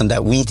system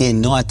that we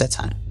didn't know at that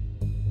time.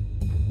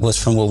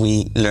 Was from what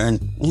we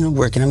learned, you know,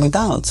 working at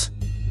McDonald's.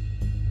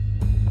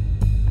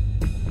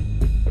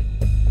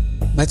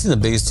 I think the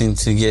biggest thing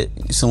to get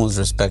someone's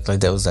respect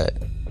like that was that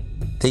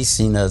they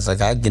seen us,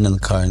 like I'd get in the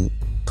car and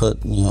put,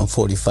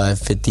 45,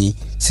 50,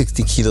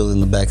 60 kilos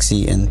in the back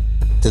seat and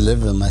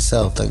deliver them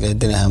myself. Like I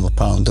didn't have a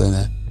problem doing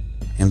that.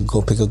 And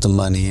go pick up the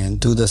money and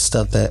do the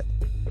stuff that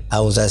I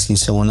was asking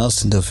someone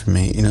else to do for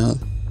me, you know?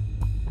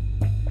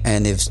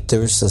 And if there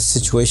was a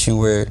situation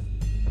where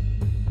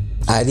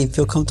I didn't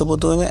feel comfortable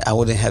doing it, I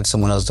wouldn't have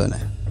someone else doing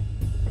it.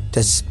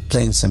 That's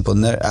plain and simple.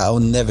 I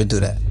would never do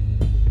that.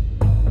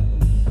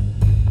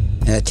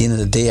 And at the end of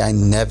the day, I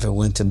never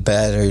went to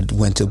bed or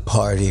went to a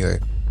party or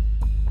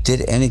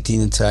did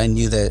anything until I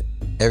knew that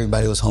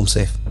everybody was home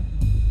safe.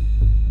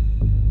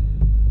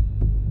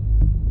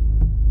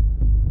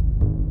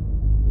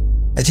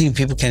 I think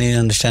people can't even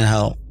understand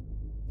how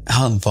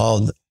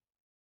involved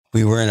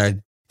we were in our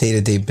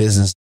day-to-day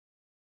business.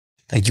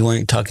 Like you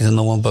weren't talking to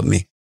no one but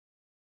me.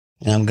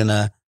 And I'm going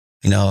to,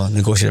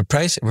 negotiate a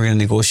price. We're going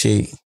to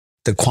negotiate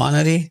the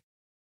quantity.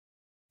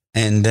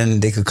 And then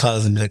they could call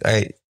us and be like, all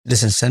right,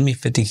 listen, send me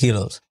 50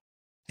 kilos.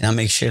 And I'll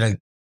make sure like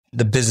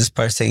the business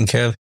part's taken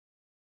care of.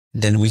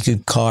 Then we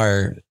could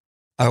call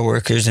our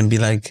workers and be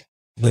like,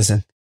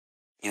 listen,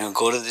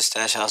 go to the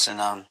stash house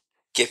and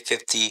get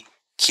 50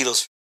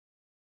 kilos.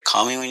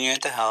 Call me when you're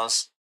at the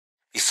house.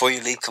 Before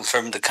you leave,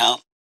 confirm the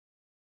count.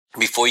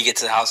 Before you get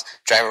to the house,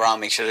 drive around,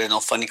 make sure there are no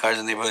funny cars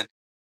in the neighborhood.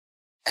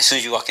 As soon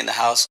as you walk in the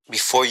house,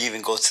 before you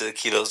even go to the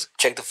kilos,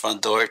 check the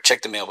front door,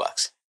 check the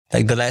mailbox.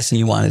 Like the last thing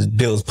you want is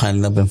bills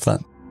piling up in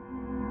front.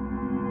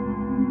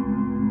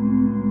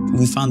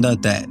 We found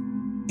out that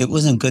it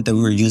wasn't good that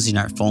we were using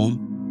our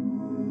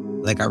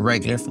phone, like our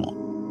regular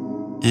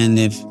phone. And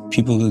if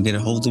people could get a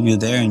hold of you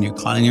there and you're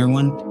calling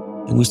everyone,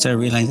 and we started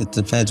realizing that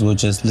the feds will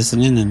just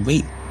listen in and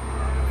wait.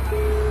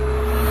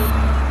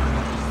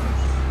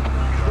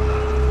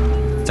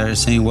 Started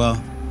saying,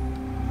 well,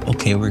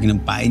 okay, we're going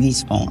to buy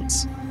these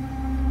phones.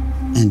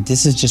 And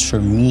this is just for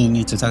me and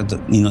you to talk to,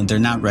 they're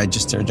not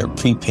registered, they're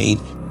prepaid.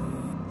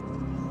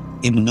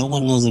 If no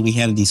one knows that we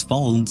have these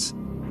phones,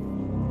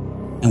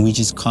 and we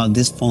just call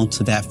this phone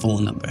to that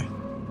phone number,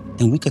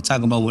 and we could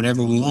talk about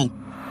whatever we want.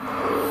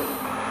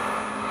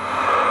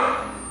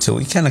 So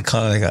we kind of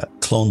call it like a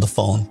clone the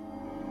phone.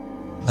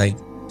 Like,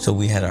 so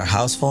we had our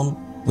house phone,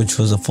 which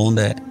was a phone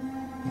that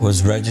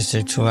was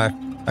registered to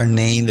our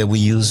name that we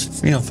use,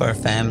 for our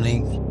family.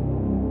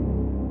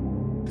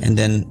 And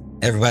then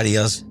everybody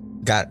else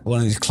got one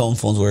of these clone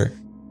phones where,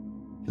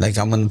 like,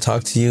 I'm going to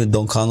talk to you,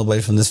 don't call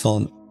nobody from this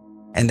phone.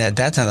 And at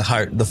that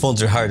time, the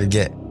phones are hard to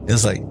get. It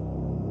was like,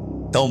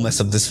 don't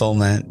mess up this phone,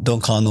 man.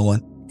 Don't call no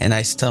one. And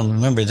I still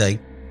remember, like,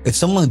 if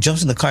someone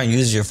jumps in the car and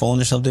uses your phone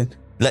or something,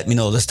 let me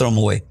know. Let's throw them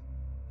away.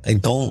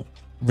 Like, don't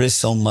risk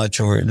so much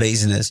over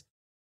laziness.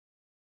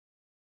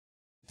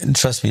 And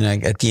trust me,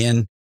 like, at the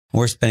end,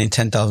 we're spending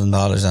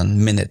 $10,000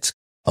 on minutes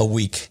a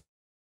week.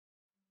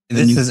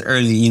 This is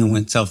early,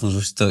 when cell phones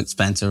were still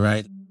expensive,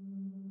 right?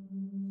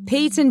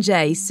 Pete and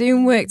Jay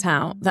soon worked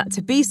out that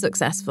to be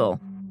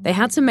successful, they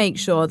had to make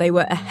sure they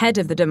were ahead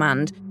of the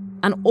demand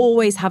and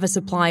always have a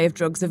supply of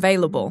drugs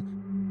available.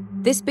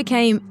 This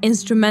became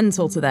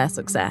instrumental to their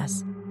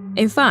success.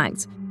 In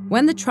fact,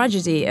 when the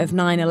tragedy of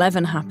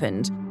 9/11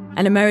 happened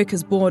and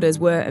America's borders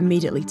were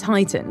immediately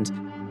tightened,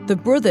 the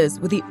brothers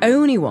were the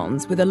only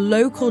ones with a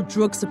local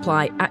drug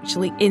supply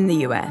actually in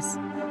the US.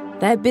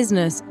 Their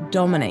business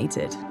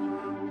dominated.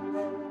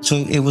 So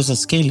it was a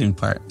scaling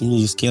part.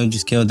 You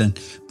scaled, and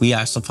we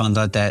also found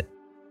out that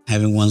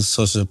having one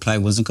source of supply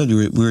wasn't good.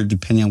 We were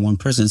depending on one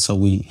person, so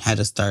we had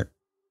to start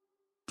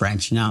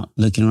branching out,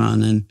 looking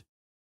around, and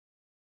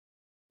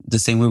the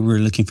same way we were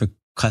looking for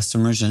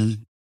customers,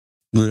 and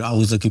we were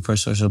always looking for a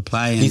source of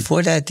supply. And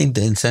before that, I think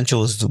the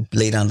essential was to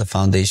lay down the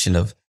foundation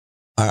of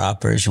our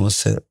operation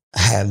was to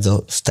have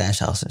the stash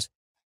houses.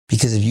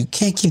 Because if you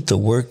can't keep the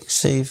work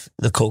safe,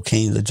 the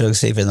cocaine, the drug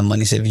safe, and the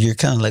money safe, you're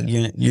kind of like,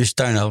 you're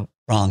starting out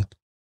wrong.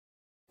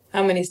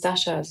 How many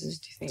stash houses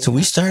do you think? So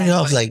we started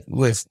off like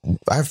with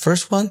our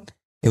first one,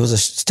 it was a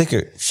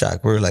sticker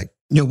shock. We were like,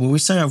 but we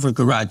started off with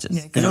garages.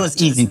 Yeah, and it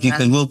was easy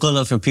because we'll go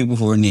look for people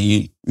who are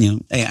near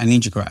you. Hey, I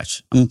need your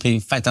garage. I'm going to pay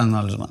you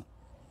 $5,000 a month.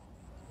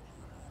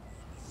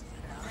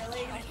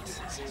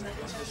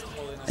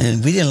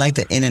 And we didn't like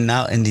the in and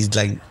out in these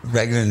like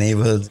regular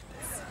neighborhoods.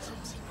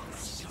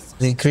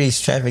 It creates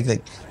traffic,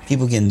 like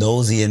people get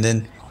nosy, and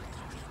then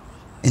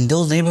In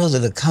those neighborhoods,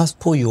 if the cops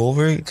pull you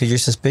over because you're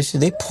suspicious,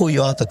 they pull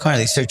you out the car.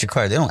 They search your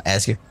car. They don't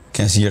ask you,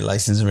 can I see your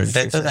license?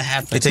 That doesn't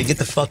happen. They say, get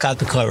the fuck out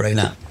the car right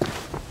now.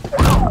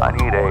 I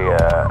need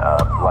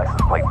a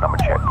license plate number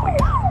check,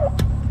 please.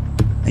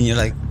 And you're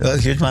like, oh,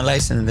 here's my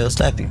license, and they'll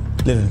slap you.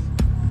 Literally.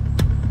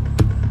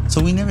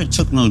 So we never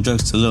took no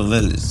drugs to Little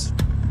Village.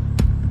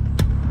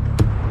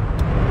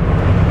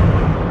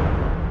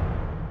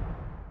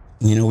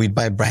 You know, we'd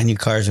buy brand new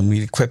cars and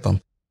we'd equip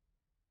them.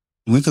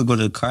 We could go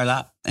to the car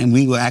lot and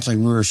we would act like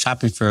we were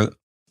shopping for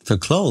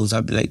clothes.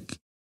 I'd be like,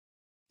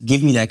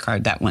 give me that car,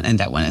 that one, and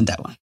that one, and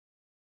that one.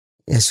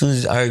 As soon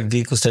as our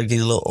vehicles started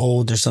getting a little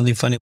old or something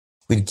funny,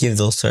 we'd give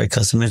those to our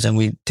customers and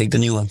we'd take the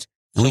new ones.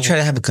 And we try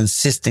to have a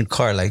consistent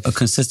car, like a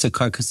consistent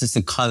car,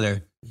 consistent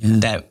color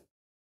that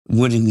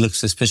wouldn't look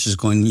suspicious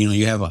going, you know,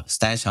 you have a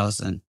stash house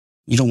and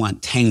you don't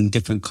want 10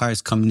 different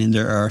cars coming in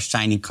there or a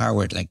shiny car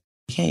where it's like,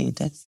 hey,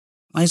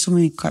 why so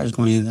many cars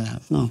going in that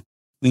house? No,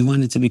 we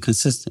want it to be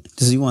consistent.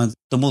 Because you want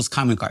the most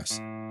common cars.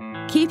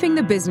 Keeping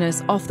the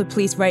business off the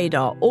police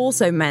radar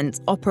also meant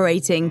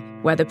operating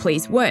where the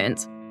police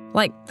weren't,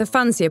 like the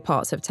fancier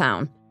parts of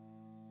town.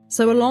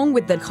 So along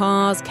with the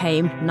cars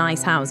came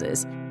nice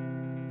houses.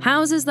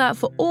 Houses that,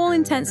 for all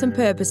intents and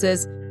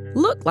purposes,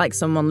 looked like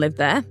someone lived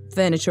there,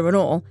 furniture and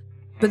all,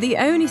 but the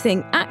only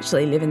thing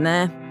actually living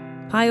there,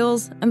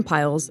 piles and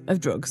piles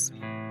of drugs.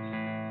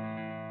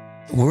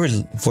 We were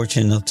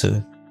fortunate enough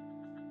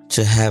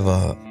to have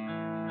a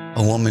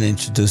woman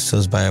introduced to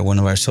us by one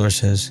of our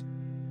sources.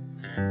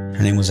 Her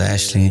name was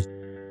Ashley.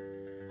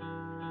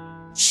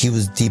 She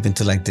was deep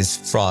into like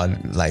this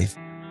fraud life.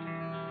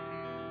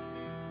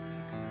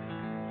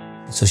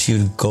 So she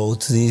would go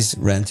to these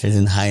renters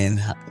in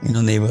high-end,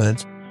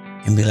 neighborhoods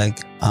and be like,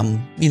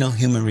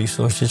 human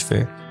resources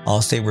for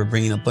Allstate. We're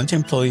bringing a bunch of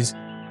employees.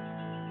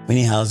 We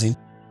need housing.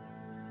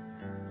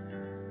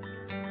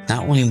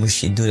 Not only would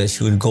she do that,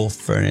 she would go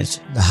furnish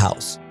the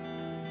house.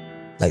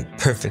 Like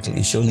perfectly.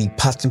 And she'll leave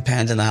pots and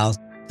pans in the house.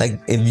 Like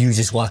if you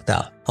just walked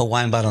out. Her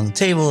wine bottle on the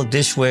table,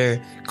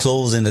 dishware,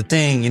 clothes in the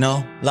thing,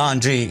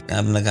 laundry.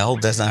 I'm like, I hope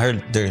that's not her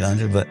dirty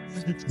laundry, but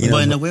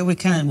But in a way we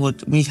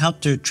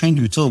helped her, train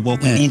her to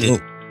what we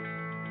needed.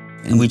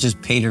 And we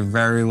just paid her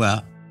very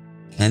well.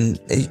 And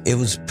it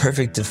was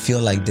perfect to feel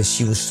like that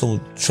she was so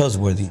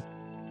trustworthy.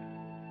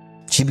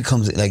 She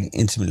becomes like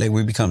intimate, like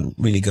we become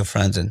really good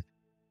friends and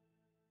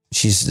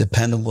she's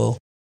dependable.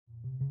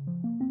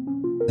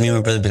 Me and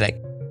my brother be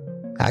like,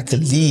 I could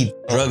leave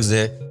drugs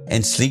there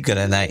and sleep good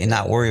at night and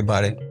not worry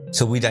about it.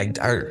 So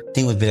our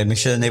thing would be like, make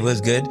sure the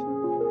neighborhood's good.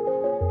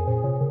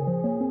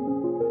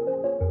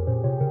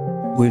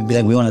 We'd be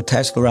like, we want a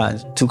attached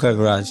garage, 2-car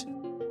garage.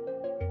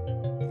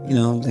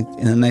 Like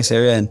in a nice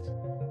area.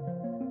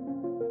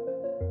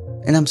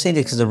 And I'm saying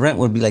that because the rent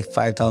would be like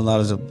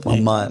 $5,000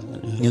 a month.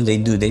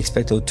 They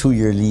expect a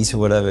 2-year lease or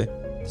whatever.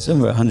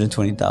 Somewhere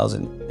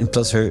 $120,000 and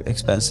plus her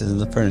expenses and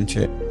the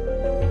furniture.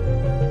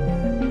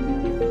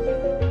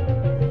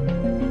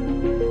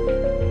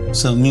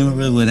 So me and my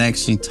brother would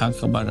actually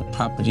talk about a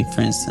property,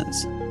 for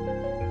instance.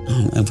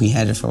 If we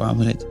had it for a while,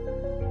 but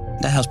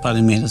that house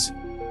probably made us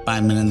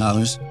 $5 million.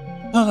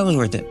 Oh, that was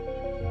worth it.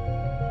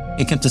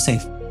 It kept us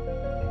safe.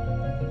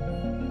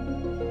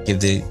 If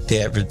they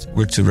ever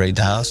were to raid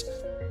the house,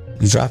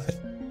 we drop it.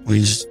 We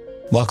just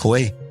walk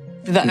away.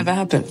 Did that ever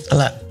happen? A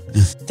lot.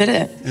 Did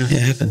it? Yeah,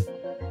 it happened.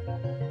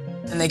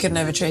 And they could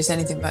never trace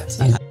anything back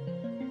to you?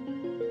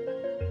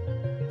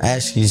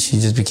 Actually, she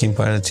just became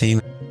part of the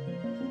team.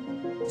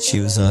 She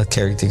was a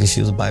character because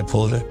she was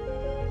bipolar.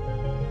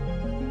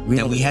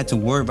 We had to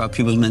worry about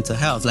people's mental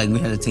health. Like we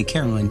had to take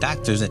care of them and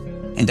doctors.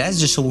 And that's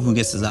just someone who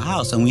gets us a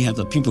house. And we have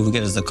the people who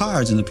get us the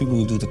cars and the people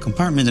who do the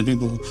compartments, the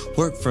people who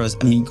work for us.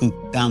 I mean, you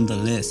go down the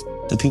list.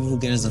 The people who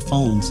get us the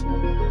phones.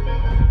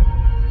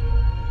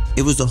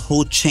 It was the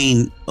whole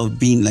chain of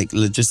being like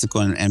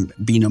logistical and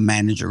being a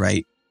manager,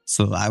 right?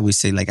 So I would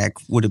say like I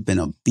would have been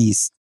a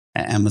beast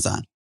at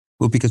Amazon.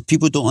 Well, because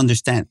people don't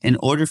understand. In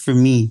order for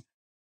me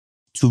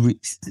to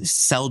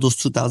sell those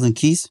 2,000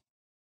 keys,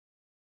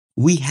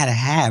 we had to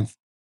have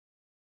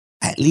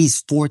at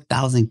least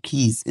 4,000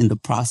 keys in the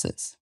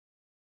process.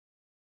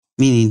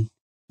 Meaning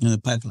in the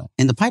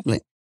pipeline.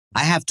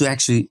 I have to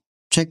actually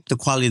check the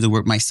quality of the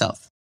work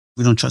myself.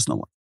 We don't trust no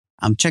one.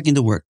 I'm checking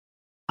the work.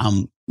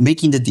 I'm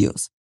making the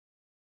deals.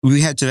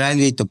 We had to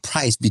evaluate the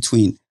price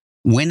between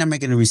when am I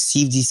going to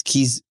receive these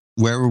keys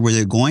where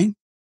they're going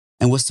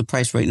and what's the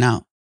price right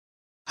now.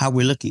 How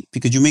we're looking.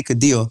 Because you make a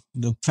deal.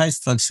 The price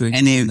fluctuates.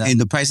 And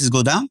the prices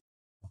go down.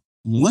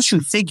 Once you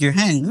shake your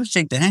hand, you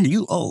shake the hand,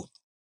 you owe.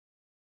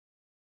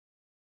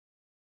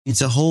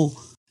 It's a whole...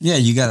 Yeah,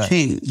 you got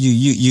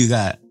you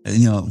got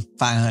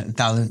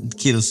 500,000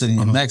 kilos sitting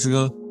in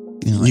Mexico.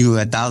 You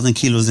got 1,000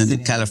 kilos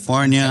in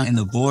California, in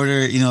the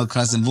border.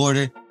 Across the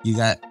border, you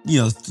got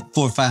 400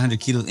 or 500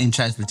 kilos in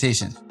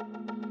transportation.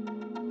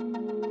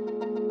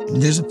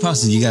 There's a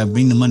process. You got to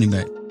bring the money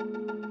back.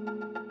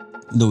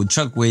 The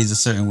truck weighs a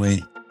certain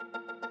weight.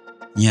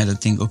 You had to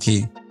think,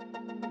 okay,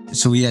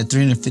 so we had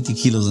 350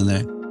 kilos in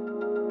there,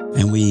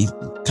 and we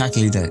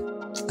calculate that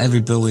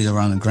every bill weighs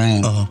around a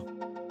gram.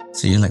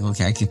 So you're like,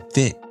 okay, I can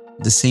fit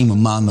the same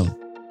amount of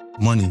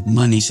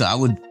money. So I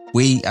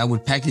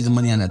would package the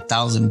money on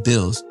 1,000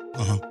 bills,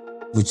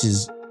 which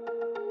is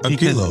a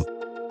kilo.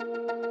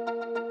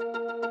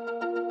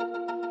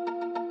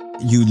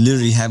 You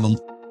literally have a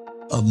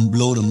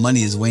load of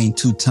money is weighing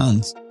 2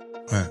 tons.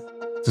 Right.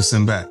 To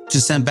send back.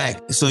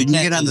 So you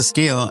get on the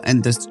scale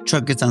and the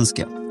truck gets on the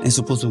scale and it's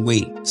supposed to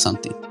weigh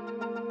something.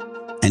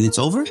 And it's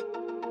over,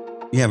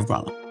 you have a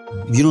problem.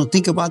 If you don't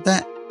think about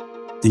that,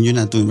 then you're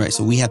not doing right.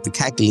 So we have to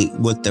calculate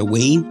what they're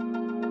weighing.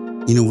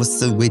 You know, what's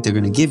the weight they're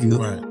going to give you.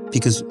 Right.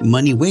 Because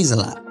money weighs a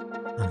lot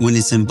when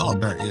it's in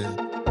bulk. Right, yeah.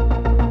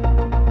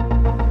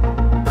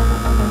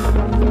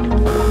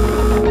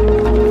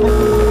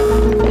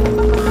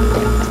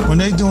 When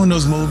they doing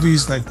those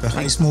movies, like the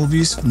heist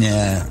movies,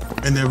 yeah,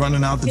 and they're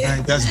running out the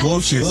bank, that's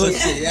bullshit.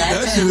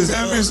 That shit is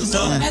heavy.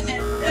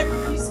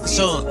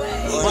 So,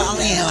 well,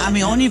 I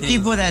mean, only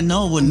people that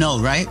know would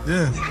know, right?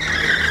 Yeah.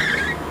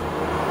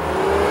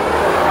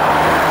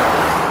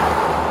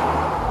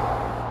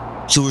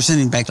 So we're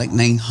sending back like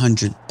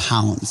 900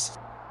 pounds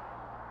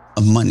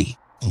of money.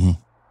 Mm-hmm.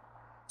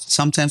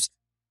 Sometimes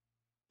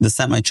the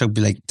semi truck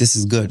be like, this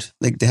is good.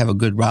 Like they have a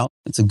good route.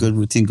 It's a good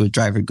routine, good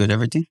driver, good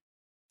everything.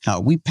 How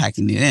are we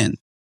packing it in?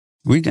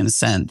 We're going to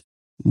send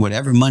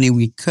whatever money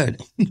we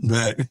could.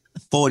 Back.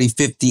 40,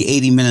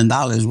 50, $80 million,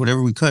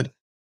 whatever we could.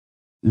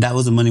 That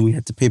was the money we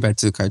had to pay back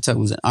to the cartel. It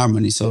wasn't our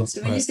money. So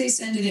when you say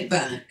sending it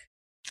back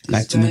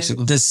to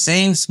Mexico. The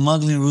same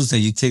smuggling routes that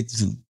you take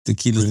to the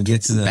kilos to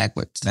get to the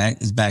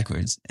is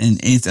backwards. And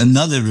it's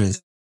another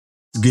risk.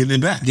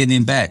 Getting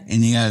it back.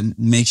 And you gotta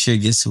make sure it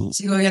gets to.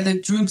 So you gotta get the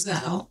drugs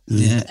out.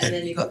 Yeah. And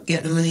then you got to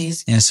get the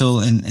monies. Yeah, so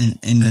in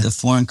the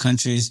foreign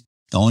countries,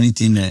 the only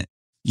thing that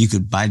you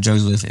could buy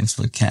drugs with is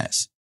for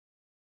cash.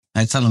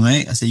 I tell them,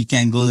 I said, you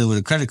can't go there with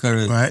a credit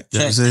card. Right.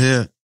 That's it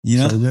here. You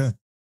know? So, yeah.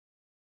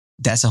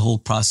 That's a whole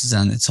process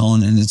on its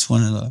own. And it's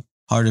one of the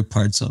harder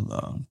parts of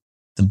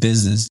the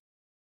business,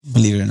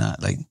 believe it or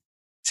not, like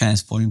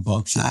transporting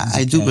bulk shit.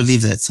 I do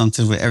believe that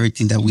sometimes with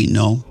everything that we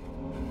know,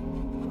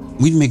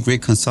 we'd make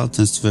great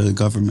consultants for the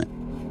government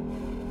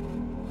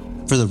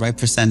for the right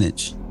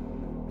percentage.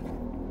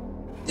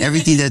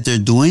 Everything that they're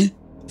doing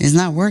is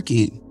not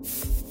working.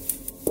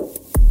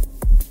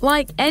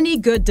 Like any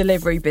good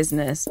delivery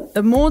business,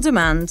 the more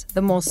demand,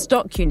 the more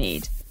stock you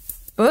need.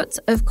 But,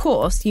 of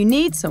course, you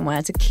need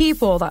somewhere to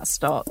keep all that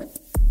stock.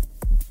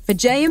 For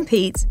Jay and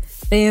Pete,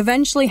 they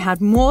eventually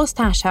had more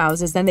stash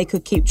houses than they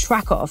could keep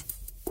track of.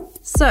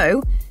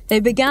 So, they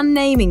began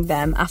naming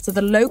them after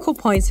the local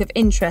points of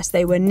interest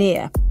they were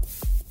near.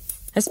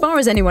 As far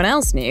as anyone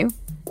else knew,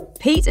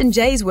 Pete and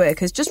Jay's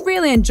workers just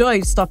really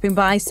enjoyed stopping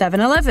by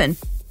 7-Eleven,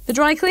 the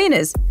dry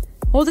cleaners,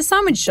 or the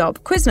sandwich shop,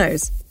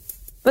 Quiznos.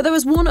 But there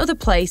was one other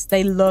place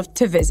they loved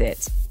to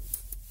visit.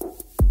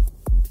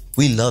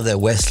 We love that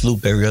West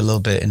Loop area a little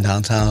bit in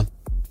downtown,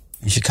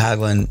 in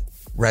Chicago, and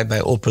right by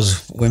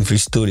Oprah's Winfrey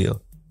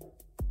studio.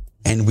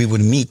 And we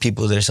would meet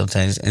people there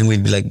sometimes, and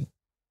we'd be like,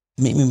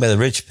 meet me by the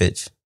rich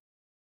bitch.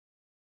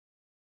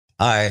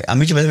 All right, I'll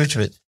meet you by the rich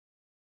bitch.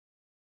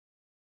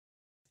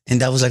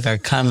 And that was like our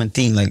common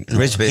theme, like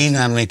rich bitch. He's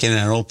not making it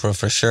an Oprah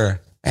for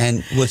sure.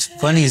 And what's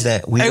funny is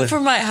that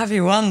Oprah might have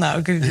you on now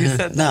because you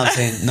said no, I'm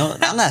saying, no,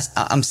 I'm not.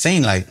 I'm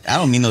saying like, I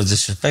don't mean no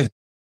disrespect.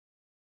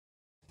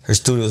 Her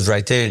studio was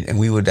right there, and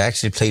we would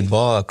actually play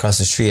ball across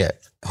the street at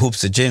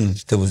Hoops, the gym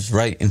that was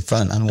right in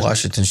front on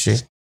Washington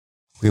Street.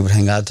 We would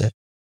hang out there.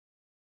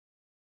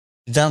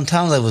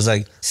 Downtown, that was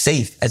like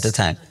safe at the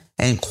time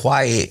and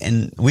quiet,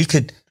 and we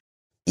could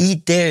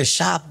eat there,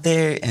 shop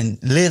there, and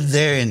live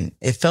there, and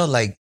it felt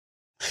like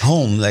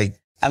home. Like,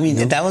 I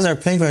mean, that was our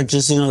playground.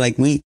 Just, like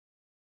we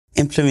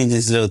implemented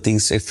these little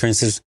things. Like, for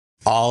instance,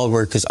 all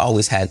workers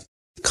always had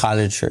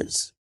collared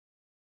shirts.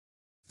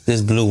 This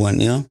blue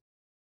one,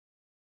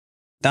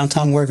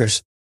 Downtown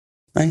workers,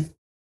 right?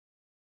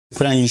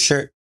 Put on your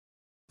shirt.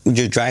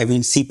 You're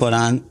driving, seatbelt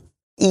on.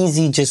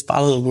 Easy, just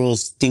follow the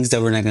rules, things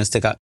that we're not going to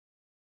stick out.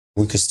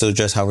 We could still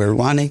dress how we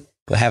wanted,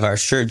 but have our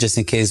shirt just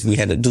in case we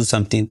had to do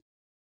something.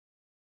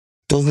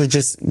 Those were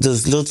just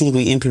those little things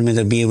we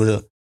implemented to be able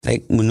to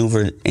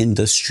maneuver in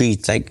the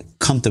streets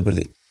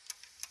comfortably.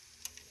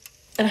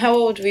 And how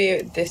old were you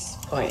at this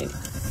point?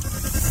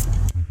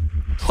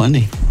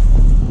 20.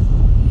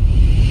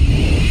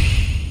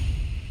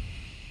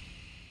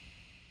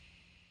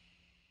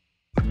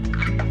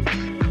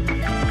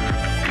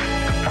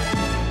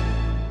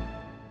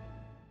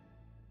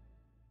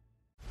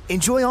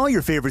 Enjoy all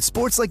your favorite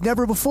sports like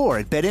never before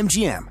at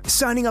BetMGM.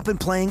 Signing up and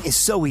playing is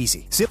so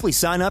easy. Simply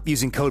sign up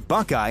using code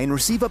Buckeye and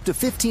receive up to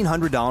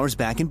 $1,500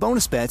 back in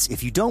bonus bets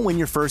if you don't win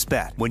your first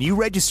bet. When you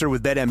register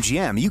with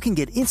BetMGM, you can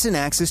get instant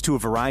access to a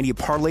variety of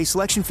parlay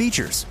selection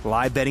features,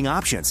 live betting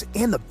options,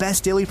 and the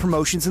best daily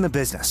promotions in the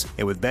business.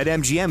 And with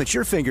BetMGM at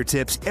your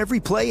fingertips, every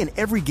play and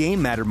every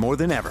game matter more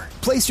than ever.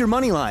 Place your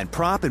moneyline,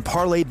 prop, and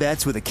parlay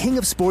bets with the king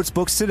of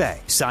sportsbooks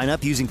today. Sign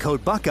up using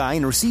code Buckeye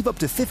and receive up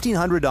to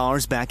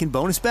 $1,500 back in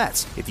bonus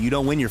bets. If you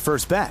don't win your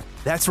first bet.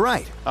 That's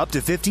right, up to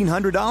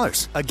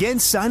 $1,500. Again,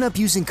 sign up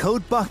using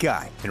code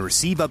Buckeye and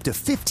receive up to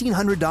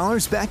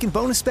 $1,500 back in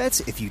bonus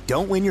bets if you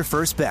don't win your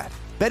first bet.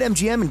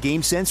 BetMGM and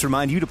GameSense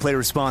remind you to play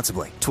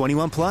responsibly.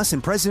 21 plus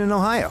and present in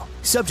Ohio.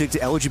 Subject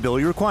to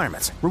eligibility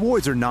requirements.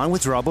 Rewards are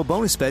non-withdrawable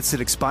bonus bets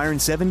that expire in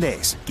 7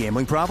 days.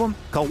 Gambling problem?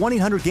 Call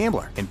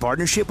 1-800-GAMBLER in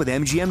partnership with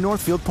MGM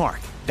Northfield Park.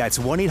 That's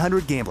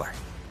 1-800-GAMBLER.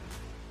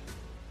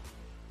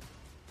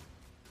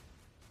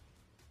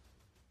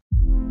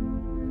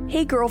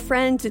 Hey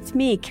girlfriends, it's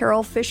me,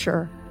 Carol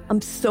Fisher.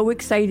 I'm so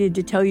excited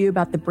to tell you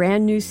about the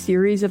brand new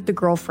series of The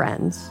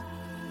Girlfriends.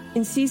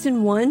 In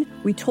season 1,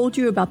 we told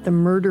you about the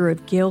murder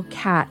of Gail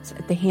Katz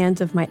at the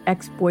hands of my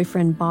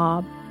ex-boyfriend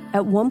Bob.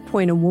 At one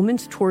point, a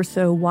woman's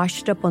torso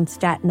washed up on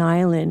Staten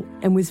Island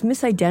and was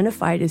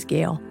misidentified as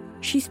Gail.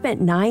 She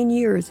spent 9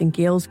 years in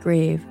Gail's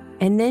grave,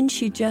 and then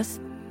she just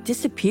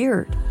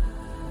disappeared.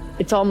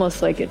 It's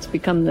almost like it's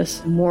become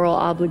this moral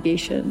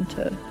obligation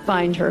to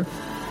find her.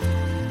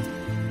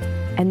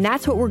 And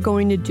that's what we're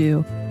going to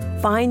do.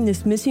 Find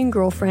this missing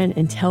girlfriend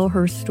and tell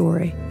her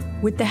story.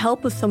 With the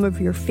help of some of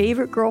your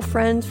favorite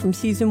girlfriends from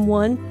season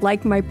 1,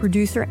 like my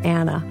producer,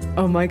 Anna.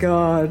 Oh my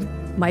God.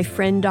 My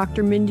friend,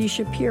 Dr. Mindy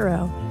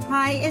Shapiro.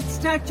 Hi, it's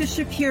Dr.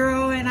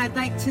 Shapiro, and I'd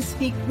like to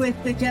speak with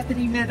the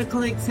deputy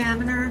medical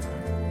examiner.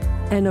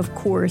 And of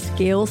course,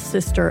 Gail's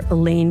sister,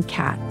 Elaine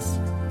Katz.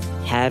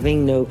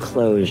 Having no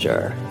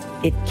closure,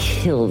 it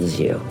kills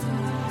you.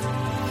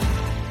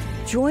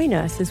 Join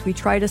us as we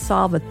try to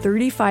solve a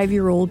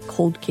 35-year-old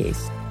cold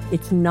case.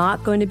 It's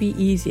not going to be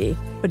easy,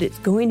 but it's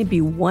going to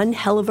be one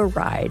hell of a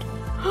ride.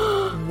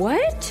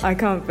 What? I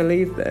can't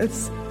believe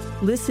this.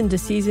 Listen to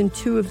season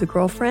 2 of The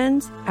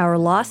Girlfriends, Our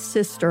Lost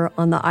Sister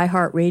on the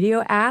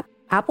iHeartRadio app,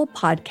 Apple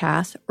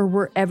Podcasts, or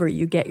wherever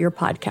you get your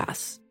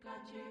podcasts.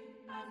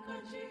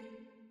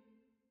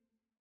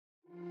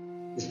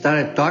 We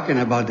started talking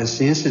about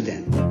this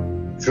incident.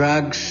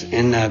 Drugs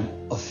and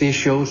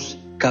officials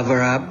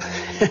cover up.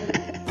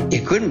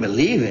 You couldn't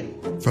believe it.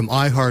 From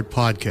iHeart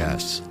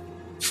Podcasts.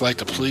 It's like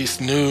the police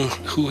knew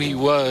who he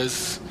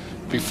was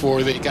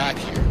before they got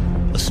here.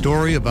 A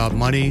story about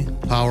money,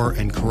 power,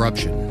 and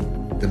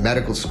corruption. The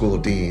medical school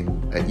dean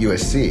at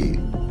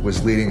USC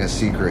was leading a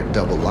secret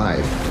double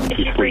life. Is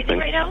she breathing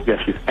right now?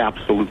 Yes, she's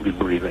absolutely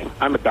breathing.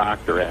 I'm a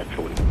doctor,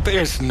 actually.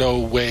 There's no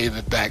way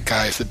that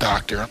guy's a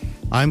doctor.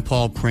 I'm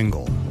Paul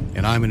Pringle,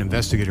 and I'm an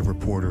investigative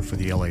reporter for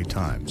the LA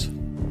Times.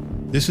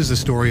 This is the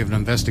story of an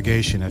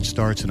investigation that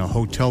starts in a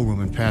hotel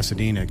room in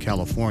Pasadena,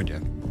 California,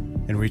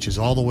 and reaches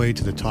all the way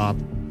to the top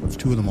of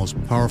two of the most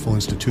powerful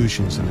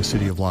institutions in the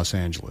city of Los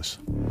Angeles.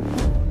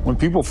 When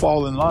people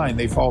fall in line,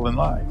 they fall in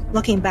line.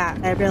 Looking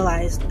back, I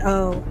realized,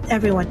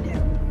 everyone knew.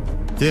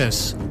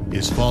 This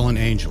is Fallen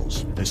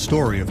Angels, a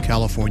story of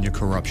California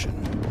corruption.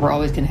 We're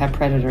always going to have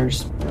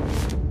predators.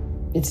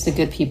 It's the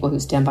good people who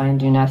stand by and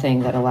do nothing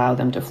that allow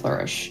them to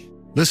flourish.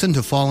 Listen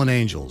to Fallen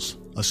Angels,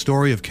 a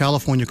story of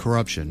California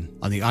corruption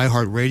on the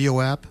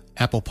iHeartRadio app,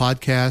 Apple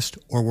Podcast,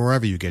 or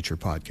wherever you get your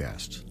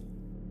podcasts.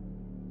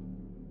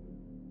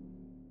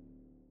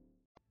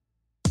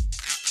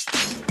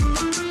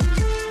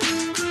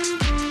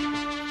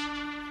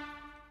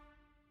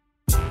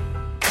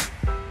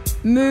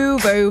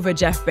 Move over,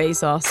 Jeff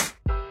Bezos.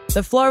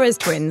 The Flores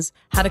twins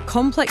had a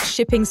complex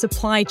shipping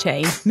supply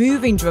chain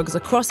moving drugs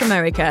across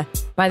America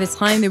by the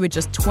time they were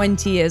just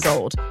 20 years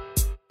old.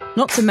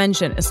 Not to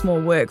mention a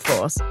small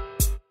workforce.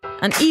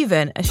 And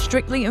even a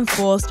strictly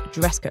enforced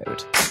dress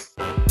code.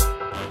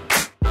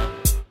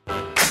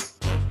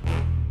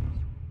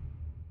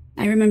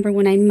 I remember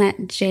when I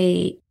met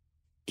Jay,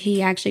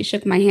 he actually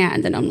shook my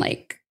hand and I'm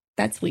like,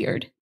 that's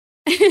weird.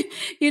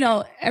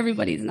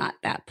 Everybody's not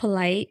that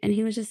polite, and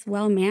he was just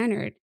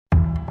well-mannered.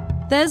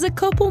 There's a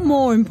couple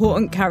more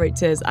important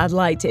characters I'd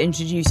like to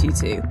introduce you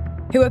to,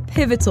 who are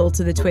pivotal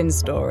to the twins'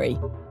 story.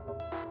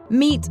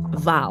 Meet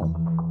Val.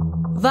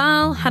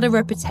 Val had a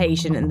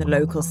reputation in the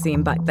local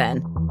scene back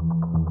then.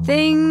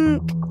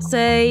 Think,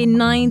 say,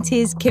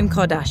 90s Kim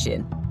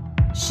Kardashian.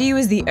 She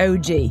was the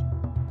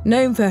OG,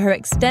 known for her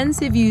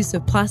extensive use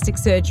of plastic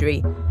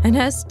surgery and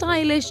her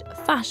stylish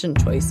fashion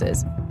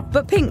choices.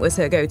 But pink was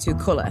her go-to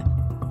colour,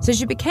 so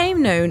she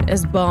became known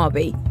as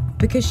Barbie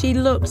because she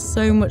looked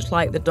so much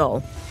like the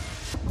doll.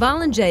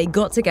 Val and Jay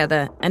got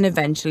together and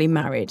eventually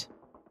married.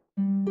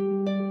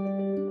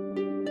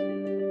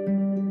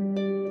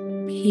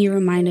 He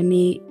reminded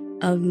me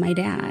of my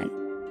dad.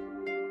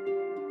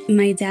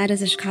 My dad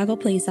is a Chicago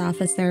police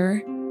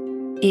officer,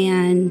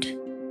 and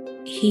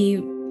he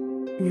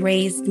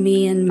raised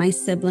me and my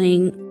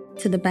sibling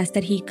to the best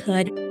that he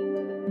could.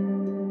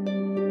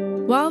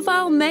 While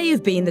Val may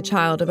have been the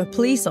child of a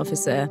police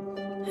officer,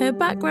 her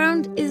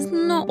background is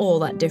not all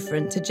that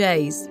different to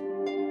Jay's.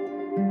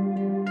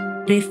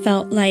 I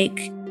felt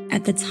like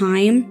at the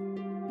time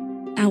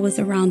I was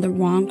around the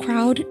wrong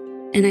crowd,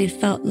 and I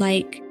felt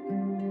like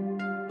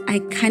I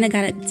kind of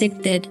got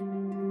addicted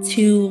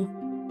to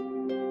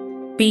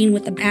being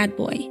with a bad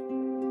boy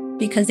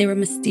because they were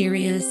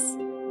mysterious.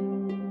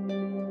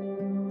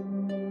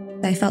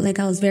 I felt like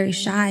I was very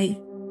shy,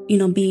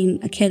 being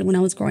a kid when I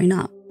was growing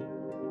up.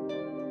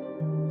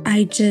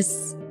 I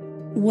just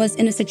was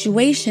in a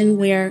situation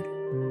where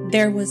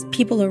there was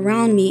people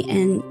around me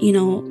and,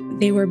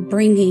 they were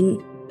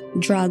bringing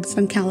drugs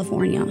from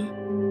California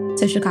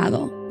to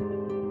Chicago.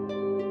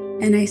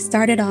 And I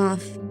started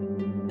off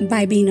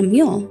by being a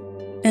mule.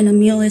 And a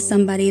mule is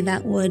somebody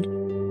that would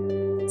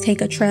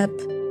take a trip,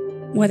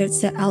 whether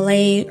it's to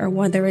LA or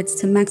whether it's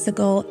to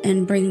Mexico,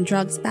 and bring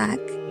drugs back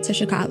to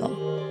Chicago.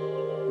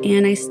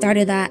 And I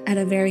started that at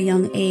a very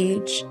young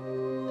age,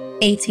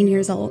 18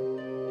 years old.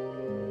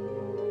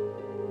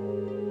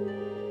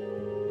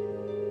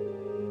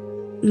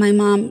 My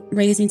mom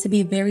raised me to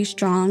be very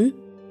strong,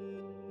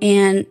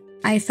 and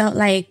I felt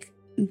like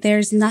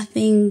there's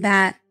nothing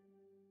that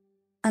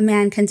a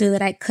man can do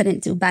that I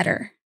couldn't do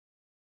better.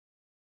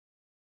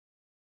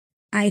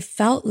 I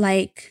felt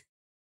like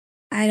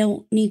I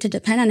don't need to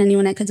depend on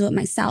anyone. I could do it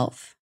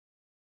myself.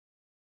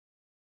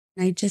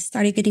 I just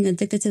started getting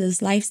addicted to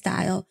this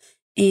lifestyle,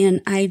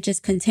 and I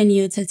just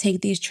continued to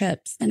take these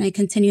trips, and I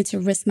continued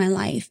to risk my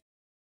life.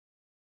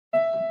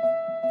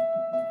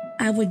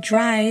 I would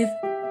drive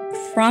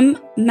from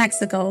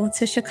Mexico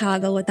to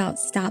Chicago without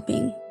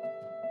stopping.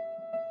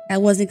 I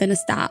wasn't going to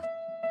stop.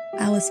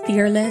 I was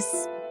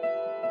fearless.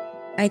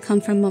 I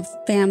come from a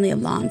family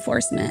of law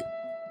enforcement.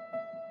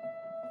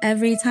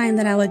 Every time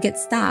that I would get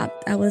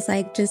stopped, I was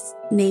like just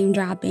name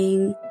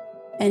dropping,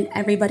 and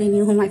everybody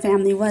knew who my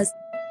family was.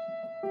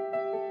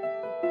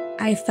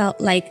 I felt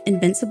like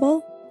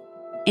invincible,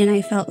 and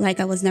I felt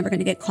like I was never going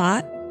to get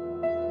caught.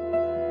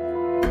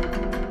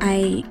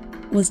 I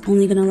was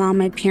only going to allow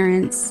my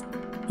parents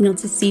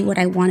to see what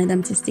I wanted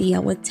them to see. I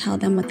would tell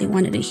them what they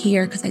wanted to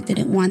hear because I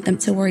didn't want them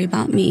to worry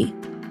about me.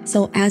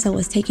 So as I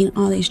was taking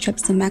all these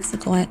trips to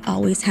Mexico, I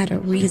always had a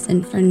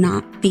reason for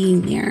not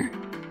being there.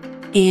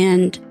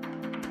 And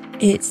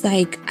it's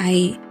like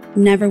I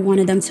never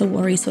wanted them to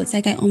worry. So it's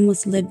like I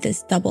almost lived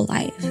this double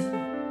life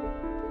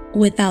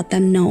without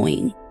them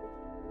knowing.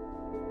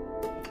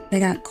 I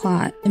got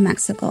caught in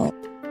Mexico.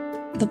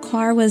 The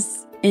car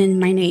was in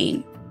my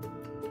name.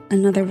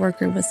 Another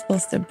worker was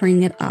supposed to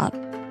bring it up.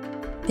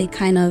 They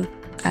kind of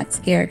got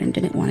scared and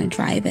didn't want to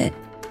drive it.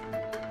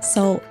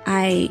 So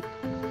I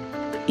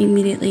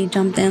immediately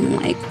jumped in,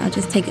 like, I'll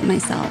just take it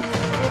myself.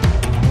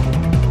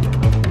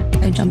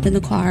 I jumped in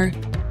the car.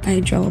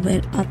 I drove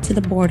it up to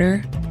the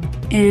border,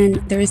 and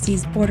there's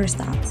these border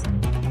stops.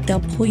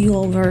 They'll pull you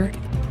over,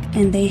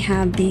 and they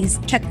have these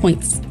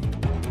checkpoints.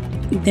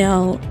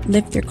 They'll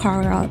lift your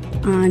car up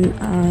on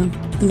a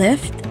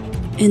lift,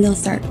 and they'll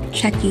start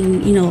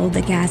checking,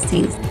 the gas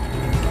tanks.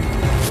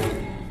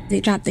 They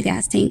dropped the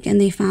gas tank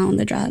and they found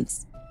the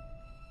drugs.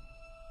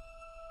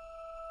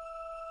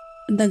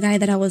 The guy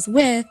that I was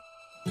with,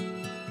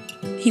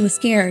 he was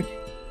scared.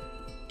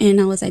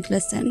 And I was like,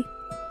 listen,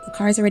 the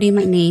car's already in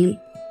my name.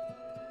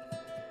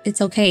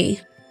 It's okay.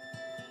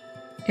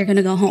 You're going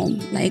to go home.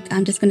 Like,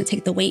 I'm just going to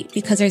take the weight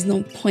because there's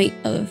no point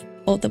of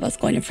both of us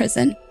going to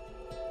prison.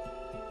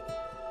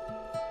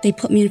 They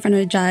put me in front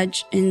of a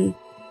judge in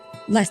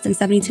less than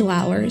 72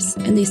 hours,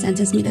 and they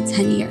sentenced me to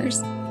 10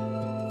 years.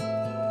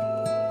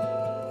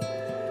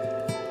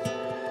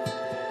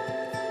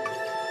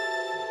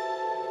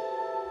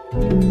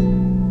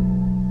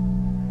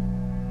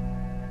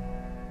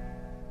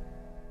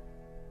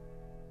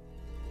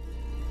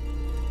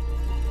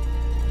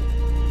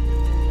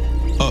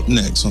 Up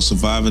next on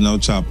Surviving El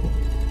Chapo,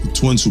 the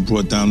twins who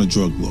brought down the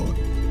drug lord.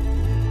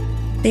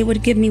 They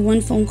would give me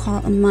one phone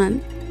call a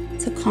month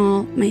to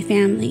call my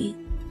family.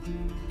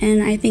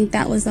 And I think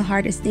that was the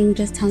hardest thing,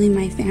 just telling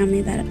my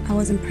family that I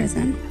was in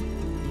prison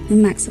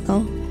in Mexico.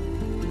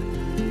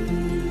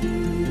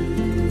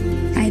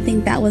 I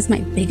think that was my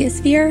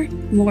biggest fear,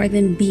 more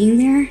than being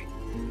there.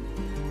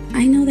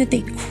 I know that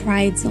they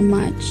cried so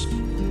much.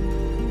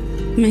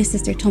 My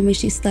sister told me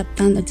she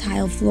slept on the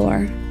tile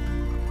floor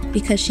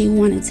because she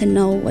wanted to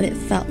know what it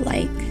felt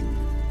like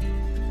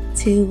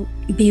to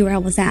be where I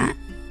was at.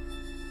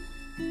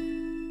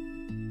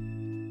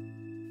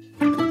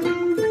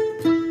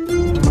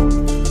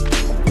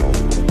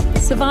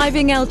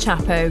 Surviving El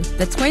Chapo,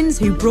 the twins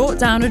who brought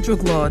down a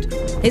drug lord,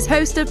 is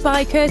hosted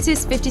by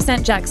Curtis 50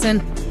 Cent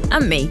Jackson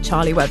and me,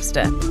 Charlie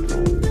Webster.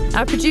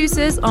 Our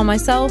producers are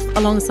myself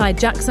alongside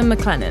Jackson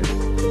McLennan.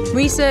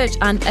 Research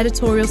and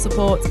editorial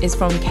support is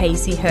from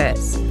Casey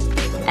Hertz.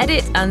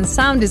 Edit and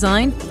sound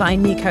design by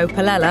Nico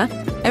Palella.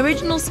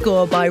 Original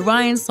score by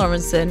Ryan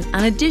Sorensen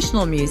and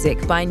additional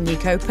music by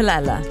Nico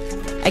Palella.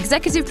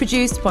 Executive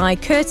produced by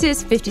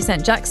Curtis 50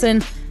 Cent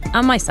Jackson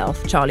and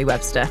myself, Charlie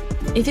Webster.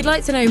 If you'd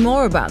like to know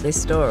more about this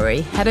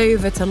story, head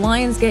over to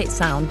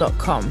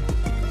lionsgatesound.com.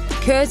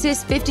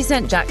 Curtis 50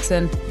 Cent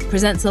Jackson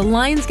presents a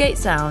Lionsgate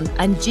Sound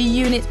and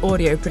G-Unit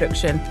audio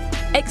production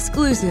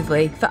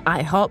exclusively for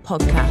iHeart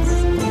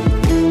Podcasts.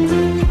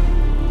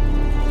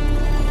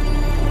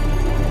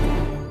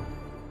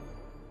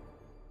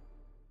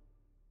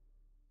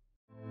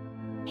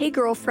 Hey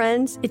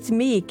girlfriends, it's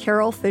me,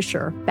 Carol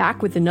Fisher,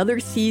 back with another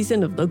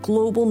season of the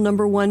global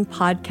 #1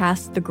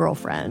 podcast, The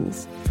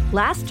Girlfriends.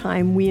 Last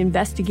time, we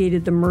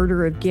investigated the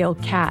murder of Gail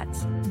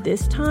Katz,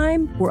 This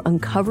time, we're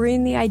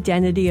uncovering the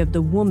identity of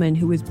the woman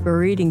who was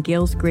buried in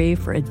Gail's grave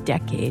for a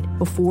decade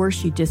before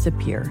she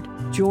disappeared.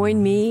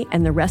 Join me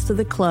and the rest of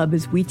the club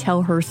as we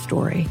tell her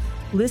story.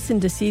 Listen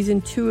to Season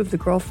 2 of The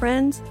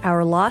Girlfriends,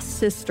 Our Lost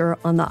Sister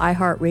on the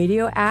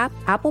iHeartRadio app,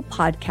 Apple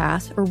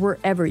Podcasts, or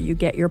wherever you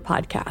get your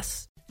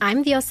podcasts.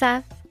 I'm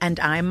Diosa. And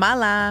I'm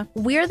Mala.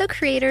 We're the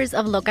creators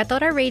of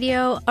Locatora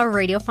Radio, a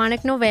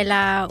radiophonic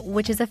novela,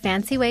 which is a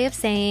fancy way of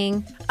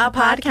saying a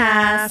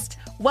podcast.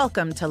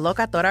 Welcome to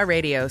Locatora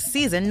Radio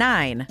Season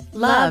 9,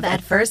 Love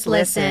at First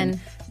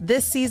Listen.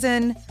 This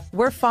season,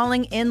 we're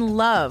falling in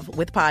love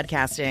with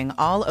podcasting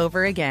all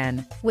over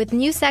again. With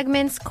new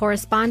segments,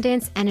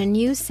 correspondence, and a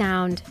new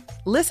sound.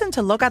 Listen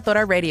to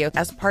Locatora Radio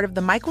as part of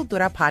the My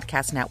Cultura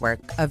Podcast Network,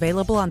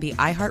 available on the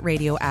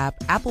iHeartRadio app,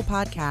 Apple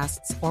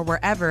Podcasts, or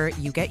wherever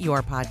you get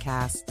your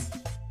podcasts.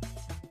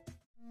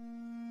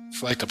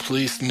 It's like the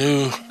police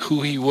knew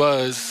who he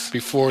was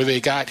before they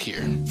got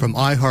here. From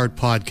iHeart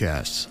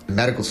Podcasts. The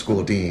medical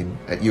school dean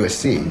at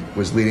USC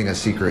was leading a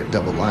secret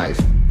double life.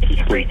 Is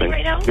she breathing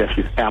right now? Yes,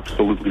 she's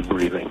absolutely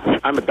breathing.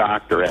 I'm a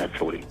doctor,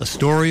 actually. A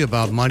story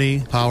about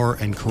money, power,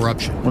 and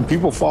corruption. When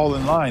people fall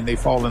in line, they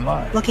fall in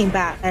line. Looking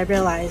back, I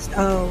realized,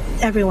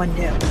 everyone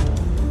knew.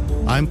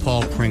 I'm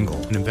Paul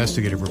Pringle, an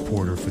investigative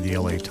reporter for the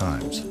LA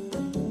Times.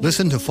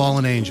 Listen to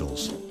Fallen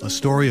Angels, a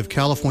story of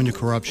California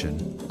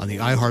corruption on the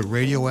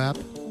iHeartRadio app,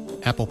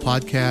 Apple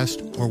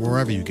Podcast, or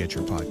wherever you get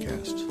your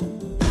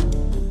podcasts.